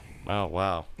 Wow. Oh,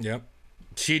 wow. Yep.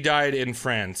 She died in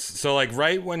France. So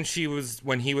right when he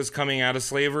was coming out of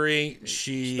slavery,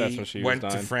 That's when she went to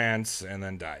dying. France and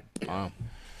then died. Wow.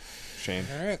 Shame.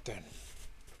 All right, then.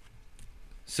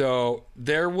 So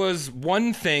there was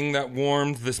one thing that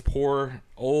warmed this poor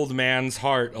old man's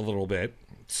heart a little bit.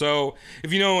 So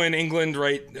if you know, in England,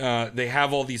 right, they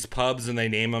have all these pubs and they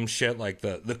name them shit like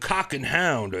the Cock and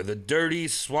Hound or the Dirty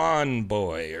Swan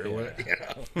Boy or what,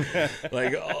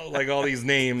 like all these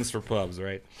names for pubs,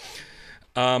 right?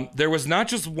 There was not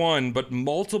just one, but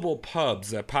multiple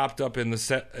pubs that popped up in the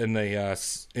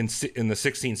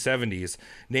 1670s,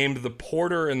 named the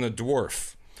Porter and the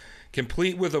Dwarf,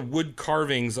 complete with the wood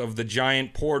carvings of the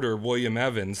giant porter William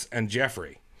Evans and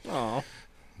Geoffrey. Oh.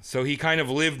 So he kind of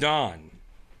lived on.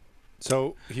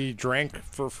 So he drank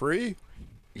for free?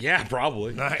 Yeah,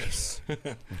 probably. Nice. I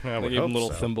They would gave him hope little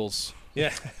so. thimbles.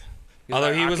 Yeah.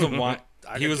 Although he I was a could- wine,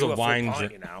 I he could was do a a full wine pint,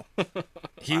 drink. you know.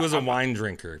 He was a wine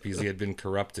drinker because he had been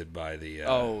corrupted by the.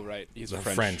 Oh, right. He's the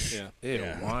French. French. Yeah. Ew,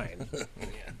 Yeah. wine.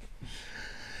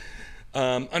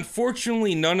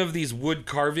 Unfortunately, none of these wood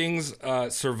carvings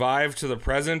survive to the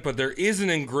present, but there is an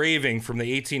engraving from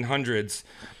the 1800s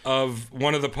of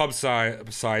one of the pub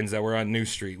signs that were on New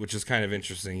Street, which is kind of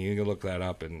interesting. You can look that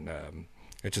up, and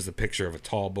it's just a picture of a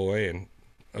tall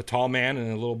man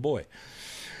and a little boy.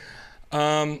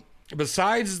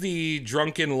 Besides the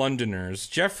drunken Londoners,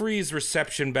 Geoffrey's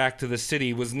reception back to the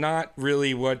city was not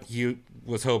really what he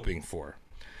was hoping for.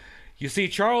 You see,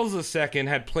 Charles II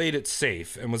had played it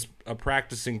safe and was a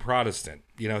practicing Protestant.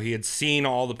 You know, he had seen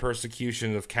all the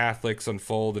persecution of Catholics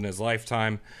unfold in his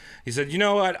lifetime. He said, you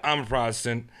know what, I'm a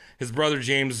Protestant. His brother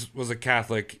James was a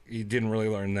Catholic. He didn't really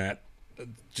learn that.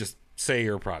 Just say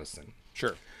you're a Protestant.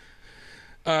 Sure.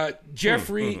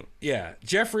 Geoffrey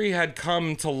had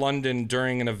come to London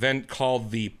during an event called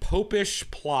the Popish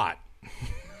Plot.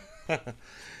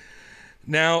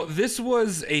 Now, this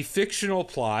was a fictional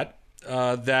plot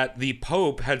that the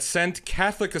Pope had sent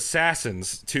Catholic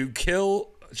assassins to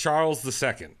kill Charles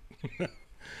II.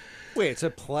 Wait, it's a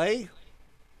play?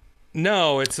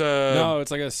 No, it's a No,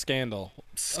 it's like a scandal.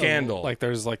 scandal. Like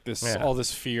there's like this Yeah. all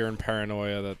this fear and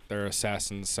paranoia that there are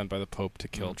assassins sent by the Pope to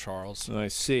kill Charles. I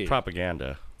see.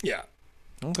 Propaganda. Yeah.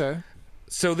 Okay.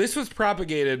 So this was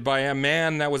propagated by a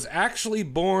man that was actually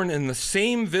born in the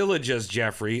same village as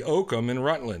Geoffrey, Oakham in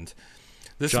Rutland.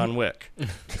 This John Wick.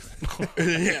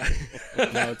 yeah.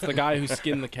 No, it's the guy who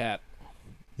skinned the cat.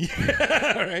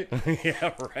 Right.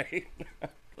 Yeah, right.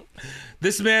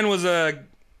 This man was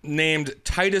named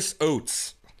Titus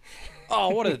Oates. Oh,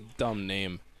 what a dumb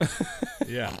name.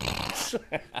 Yeah.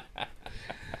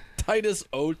 Titus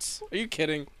Oates. Are you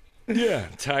kidding? Yeah,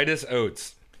 Titus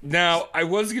Oates. Now,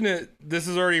 this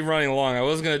is already running long. I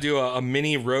was going to do a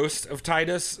mini roast of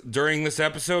Titus during this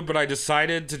episode, but I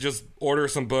decided to just order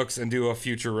some books and do a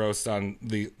future roast on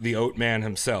the Oat Man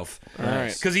himself. All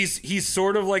right. Because he's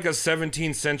sort of like a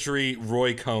 17th century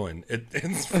Roy Cohen.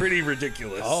 It's pretty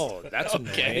ridiculous. Oh, that's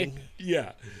okay.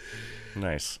 Yeah.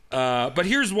 Nice. But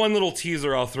here's one little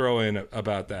teaser I'll throw in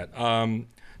about that.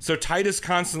 So Titus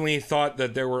constantly thought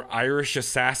that there were Irish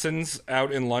assassins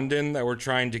out in London that were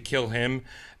trying to kill him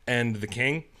and the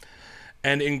king.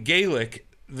 And in Gaelic,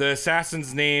 the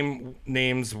assassins'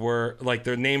 names were, like,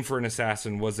 their name for an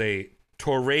assassin was a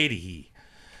Torrady.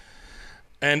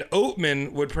 And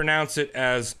Oatman would pronounce it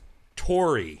as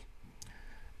Tory.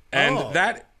 And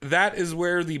that is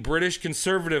where the British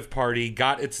Conservative Party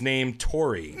got its name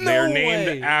Tory. They're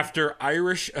named after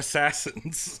Irish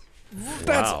assassins.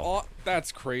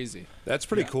 That's crazy. That's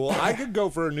pretty cool. I could go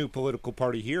for a new political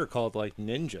party here called, like,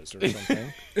 Ninjas or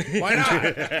something. Why not?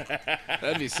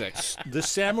 That'd be sick. The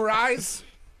Samurais?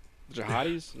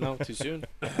 Jihadis? No, too soon.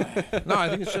 No, I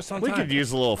think it's just on We time. could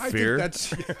use a little I fear.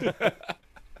 think that's...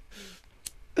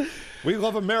 We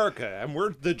love America, and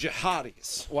we're the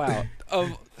jihadis. Wow.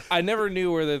 I never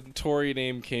knew where the Tory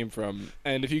name came from,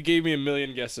 and if you gave me a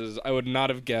million guesses, I would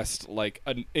not have guessed like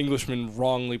an Englishman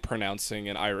wrongly pronouncing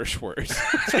an Irish word.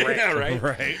 Yeah, right.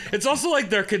 Right. It's also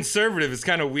like they're conservative. It's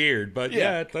kind of weird, but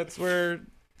yeah, that's where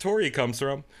Tory comes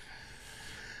from.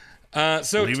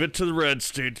 So Leave it to the red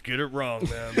state to get it wrong,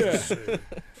 man.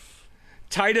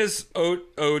 Titus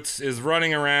Oates is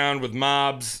running around with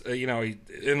mobs,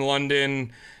 in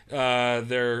London.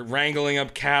 They're wrangling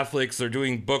up Catholics. They're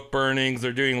doing book burnings.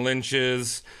 They're doing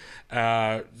lynches,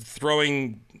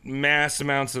 throwing mass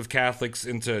amounts of Catholics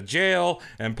into jail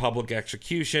and public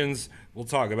executions. We'll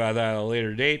talk about that at a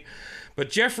later date. But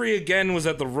Geoffrey, again, was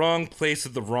at the wrong place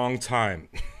at the wrong time.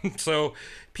 So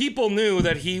people knew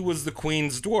that he was the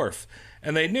Queen's dwarf,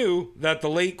 and they knew that the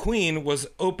late Queen was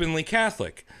openly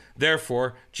Catholic.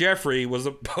 Therefore, Geoffrey was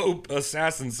a Pope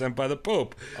assassin sent by the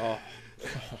Pope. Oh,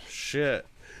 shit.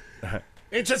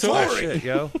 It's a Oh, Tory. shit,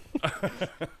 yo.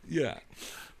 Yeah.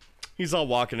 He's all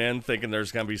walking in thinking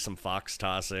there's going to be some fox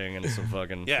tossing and some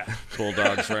fucking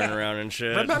bulldogs running around and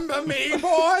shit. Remember me,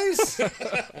 boys?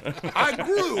 I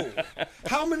grew.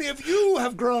 How many of you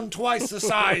have grown twice the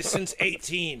size since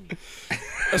 18?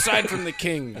 Aside from the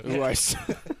king, who I saw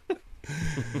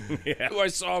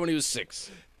when he was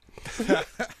 6.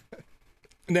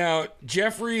 Now,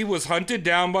 Geoffrey was hunted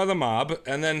down by the mob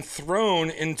and then thrown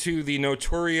into the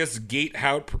notorious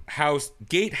Gatehouse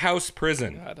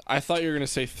prison. God, I thought you were going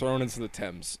to say thrown into the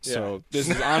Thames. So this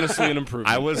is honestly an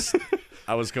improvement. I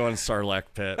was going Sarlacc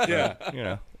pit. But, you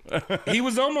know. He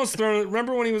was almost thrown.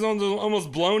 Remember when he was almost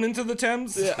blown into the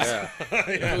Thames? It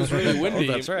was really windy.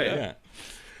 Oh, that's right. Yeah.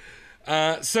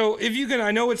 So if you can,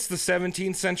 I know it's the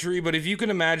 17th century, but if you can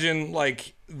imagine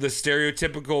like the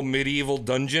stereotypical medieval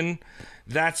dungeon,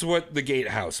 that's what the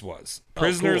gatehouse was.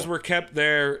 Prisoners were kept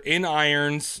there in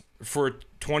irons for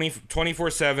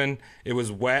 24/7. It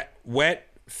was wet,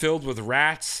 filled with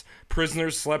rats.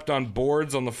 Prisoners slept on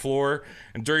boards on the floor,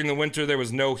 and during the winter there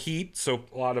was no heat, so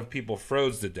a lot of people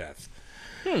froze to death.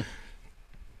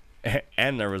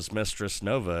 And there was Mistress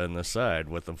Nova in the side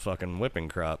with the fucking whipping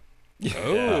crop.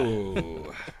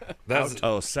 Oh. That's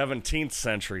 17th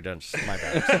century dungeons. My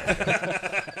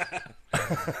bad.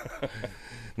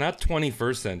 not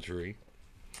 21st century.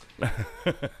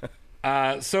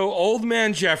 So old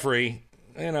man Jeffrey,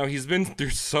 he's been through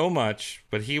so much,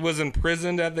 but he was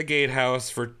imprisoned at the gatehouse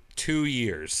for 2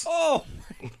 years. Oh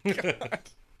my god!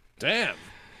 Damn.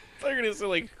 They're gonna say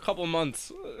like a couple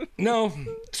months. No,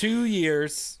 2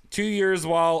 years. 2 years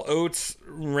while Oates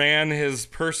ran his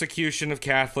persecution of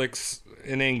Catholics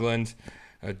in England.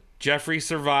 Jeffrey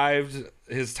survived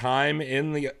his time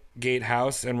in the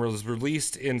gatehouse and was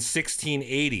released in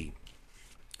 1680.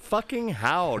 Fucking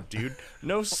how, dude?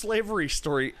 No slavery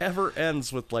story ever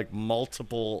ends with like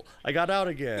multiple I got out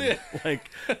again.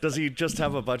 Like, does he just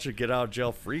have a bunch of get out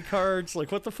jail free cards?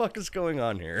 Like, what the fuck is going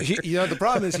on here? The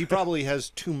problem is he probably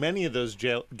has too many of those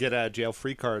get out of jail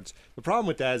free cards. The problem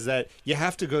with that is that you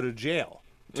have to go to jail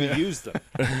to use them.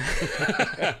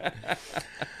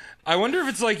 I wonder if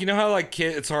it's like, how like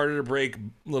it's harder to break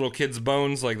little kids'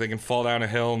 bones, like they can fall down a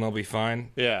hill and they'll be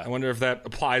fine. Yeah. I wonder if that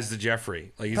applies to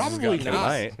Jeffrey. Like he's Probably just got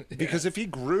not. Because if he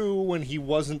grew when he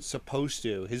wasn't supposed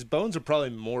to, his bones are probably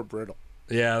more brittle.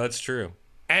 Yeah, that's true.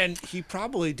 And he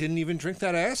probably didn't even drink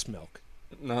that ass milk.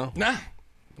 No.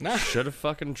 Nah. Should have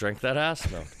fucking drank that ass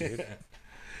milk, dude.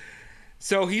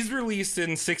 So he's released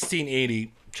in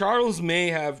 1680. Charles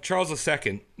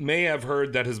II may have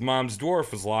heard that his mom's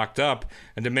dwarf was locked up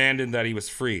and demanded that he was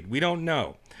freed. We don't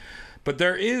know. But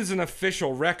there is an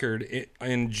official record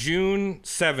in June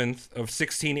 7th of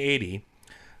 1680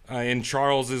 in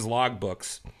Charles's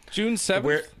logbooks. June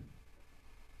 7th?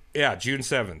 Yeah, June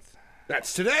 7th.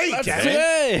 That's today, damn it.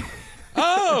 Today!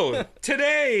 Oh,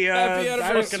 today. Happy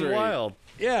anniversary. Fucking wild.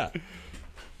 Yeah.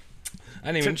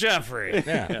 I didn't even, To Jeffrey.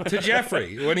 Yeah, to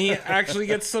Jeffrey, when he actually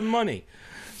gets some money.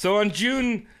 So on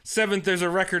June 7th, there's a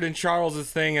record in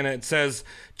Charles's thing, and it says,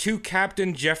 to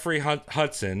Captain Jeffrey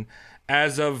Hudson,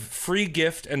 as of free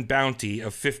gift and bounty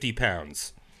of 50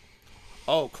 pounds.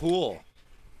 Oh, cool.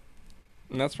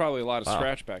 And that's probably a lot of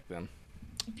scratch back then.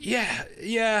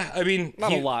 Yeah. I mean,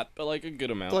 Not a lot, but like a good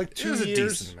amount. Like it 2 was a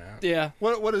years. decent amount. yeah.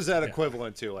 What is that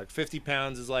equivalent to? Like 50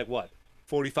 pounds is like what?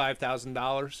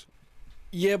 $45,000?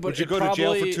 Yeah, but Would you go to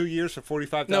jail for 2 years for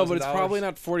 $45,000? No, but it's probably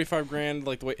not 45 grand.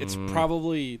 Like the way it's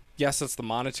probably yes, it's the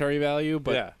monetary value,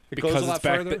 but Yeah, it because goes a it's lot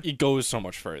back, further? it goes so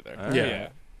much further. Yeah.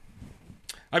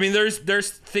 I mean, there's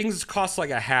things cost like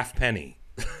a half penny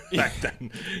back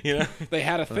then. They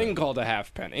had a thing called a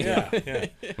half penny.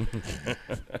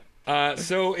 Yeah.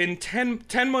 So in 10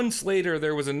 months later,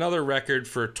 there was another record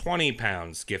for 20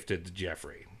 pounds gifted to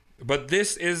Jeffrey. But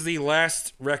this is the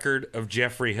last record of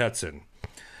Jeffrey Hudson.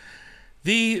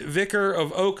 The vicar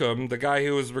of Oakham, the guy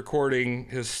who was recording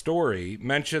his story,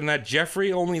 mentioned that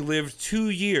Jeffrey only lived 2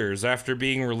 years after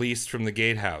being released from the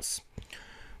gatehouse.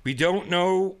 We don't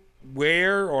know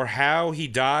where or how he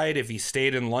died, if he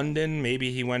stayed in London,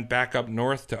 maybe he went back up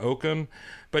north to Oakham,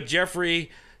 but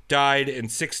Jeffrey died in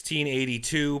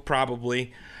 1682,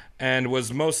 probably, and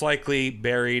was most likely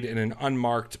buried in an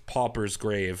unmarked pauper's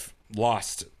grave,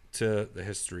 lost to the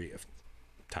history of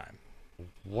time.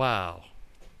 Wow.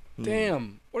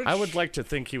 Damn. I would like to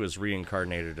think he was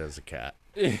reincarnated as a cat.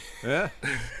 Yeah.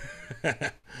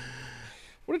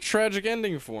 What a tragic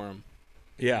ending for him.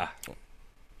 Yeah.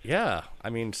 Yeah. I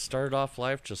mean, started off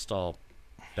life just all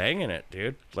banging it,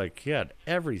 dude. Like, he had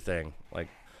everything. Like,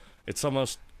 it's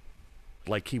almost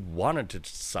like he wanted to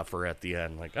suffer at the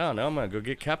end. Like, oh, no, I'm going to go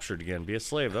get captured again, be a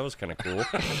slave. That was kind of cool.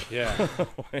 Yeah.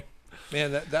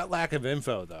 Man, that lack of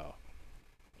info, though.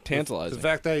 Tantalizing. The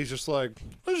fact that he's just like,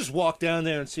 let's just walk down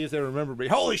there and see if they remember me.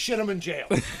 Holy shit, I'm in jail.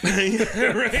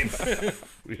 Right.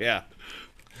 Yeah.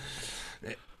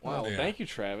 Wow. Yeah. Thank you,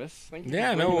 Travis. Thank you.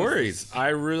 Yeah, for no bringing us worries. this. I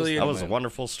really That was a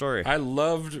wonderful story. I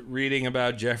loved reading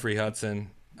about Jeffrey Hudson.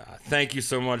 Thank you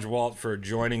so much, Walt, for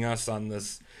joining us on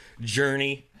this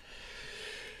journey.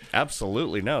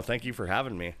 Absolutely. No, thank you for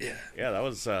having me. Yeah, that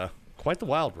was quite the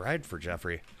wild ride for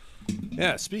Jeffrey.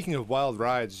 Yeah, speaking of wild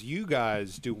rides, you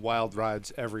guys do wild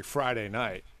rides every Friday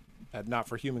night at Not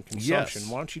For Human Consumption.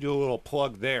 Yes. Why don't you do a little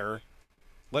plug there?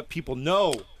 Let people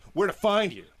know where to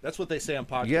find you. That's what they say on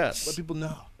podcasts. Yes. Let people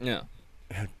know. Yeah.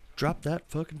 Drop that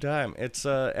fucking dime. It's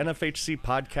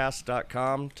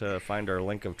nfhcpodcast.com to find our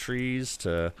link of trees,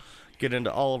 to get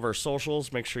into all of our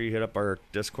socials. Make sure you hit up our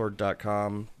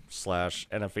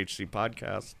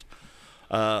discord.com/nfhcpodcast.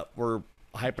 We're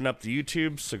hyping up the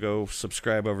YouTube, so go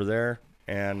subscribe over there.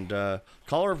 And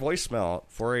call our voicemail,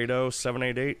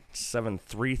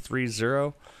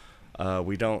 480-788-7330.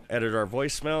 We don't edit our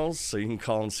voicemails, so you can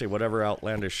call and say whatever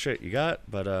outlandish shit you got.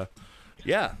 But,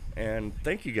 yeah, and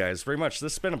thank you guys very much.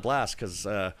 This has been a blast because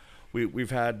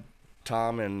we've had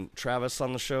Tom and Travis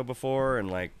on the show before,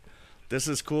 and, like, this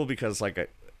is cool because, like,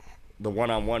 the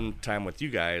one-on-one time with you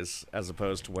guys, as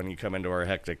opposed to when you come into our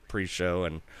hectic pre-show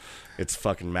and it's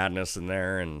fucking madness in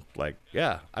there. And, like,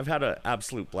 yeah, I've had an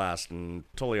absolute blast and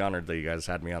totally honored that you guys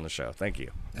had me on the show. Thank you.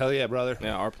 Hell yeah, brother.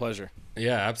 Yeah, our pleasure.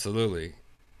 Yeah, absolutely.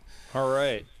 All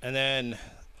right. And then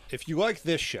if you like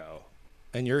this show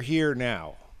and you're here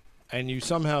now and you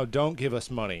somehow don't give us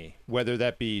money, whether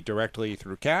that be directly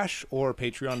through cash or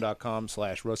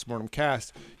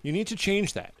patreon.com/roastmortemcast, you need to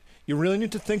change that. You really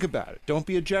need to think about it. Don't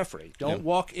be a Jeffrey. Don't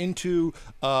walk into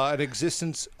an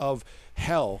existence of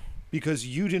hell because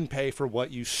you didn't pay for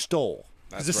what you stole.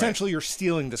 Because essentially you're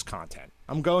stealing this content.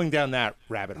 I'm going down that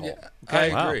rabbit hole. Yeah,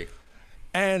 okay? I agree.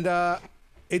 And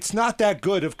it's not that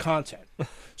good of content.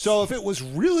 So if it was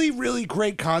really, really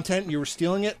great content and you were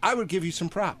stealing it, I would give you some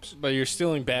props. But you're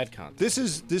stealing bad content. This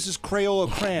is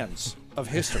Crayola crayons of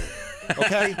history.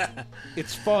 Okay?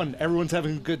 It's fun. Everyone's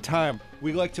having a good time.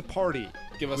 We like to party.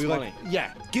 Give us money.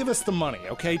 Yeah, give us the money,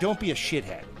 okay? Don't be a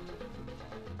shithead.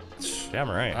 Damn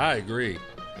right. I agree.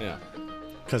 Yeah.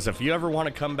 Because if you ever want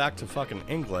to come back to fucking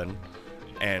England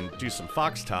and do some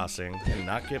fox tossing and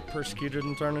not get persecuted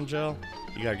and thrown in jail,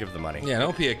 you gotta give the money. Yeah,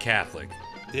 don't be a Catholic.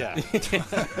 Yeah.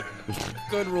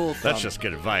 Good rule. That's just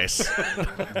good advice.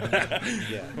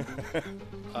 Yeah.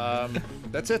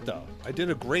 That's it, though. I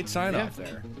did a great sign-off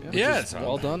there. Yeah, it's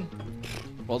well done.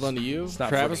 Well done to you, not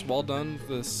Travis. funny. Well done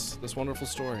for this wonderful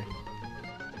story.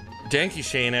 Thank you,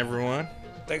 Shane, everyone.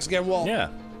 Thanks again, Walt. Yeah.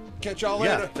 Catch y'all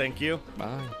later. Yeah, thank you.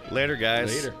 Bye. Later,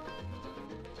 guys. Later.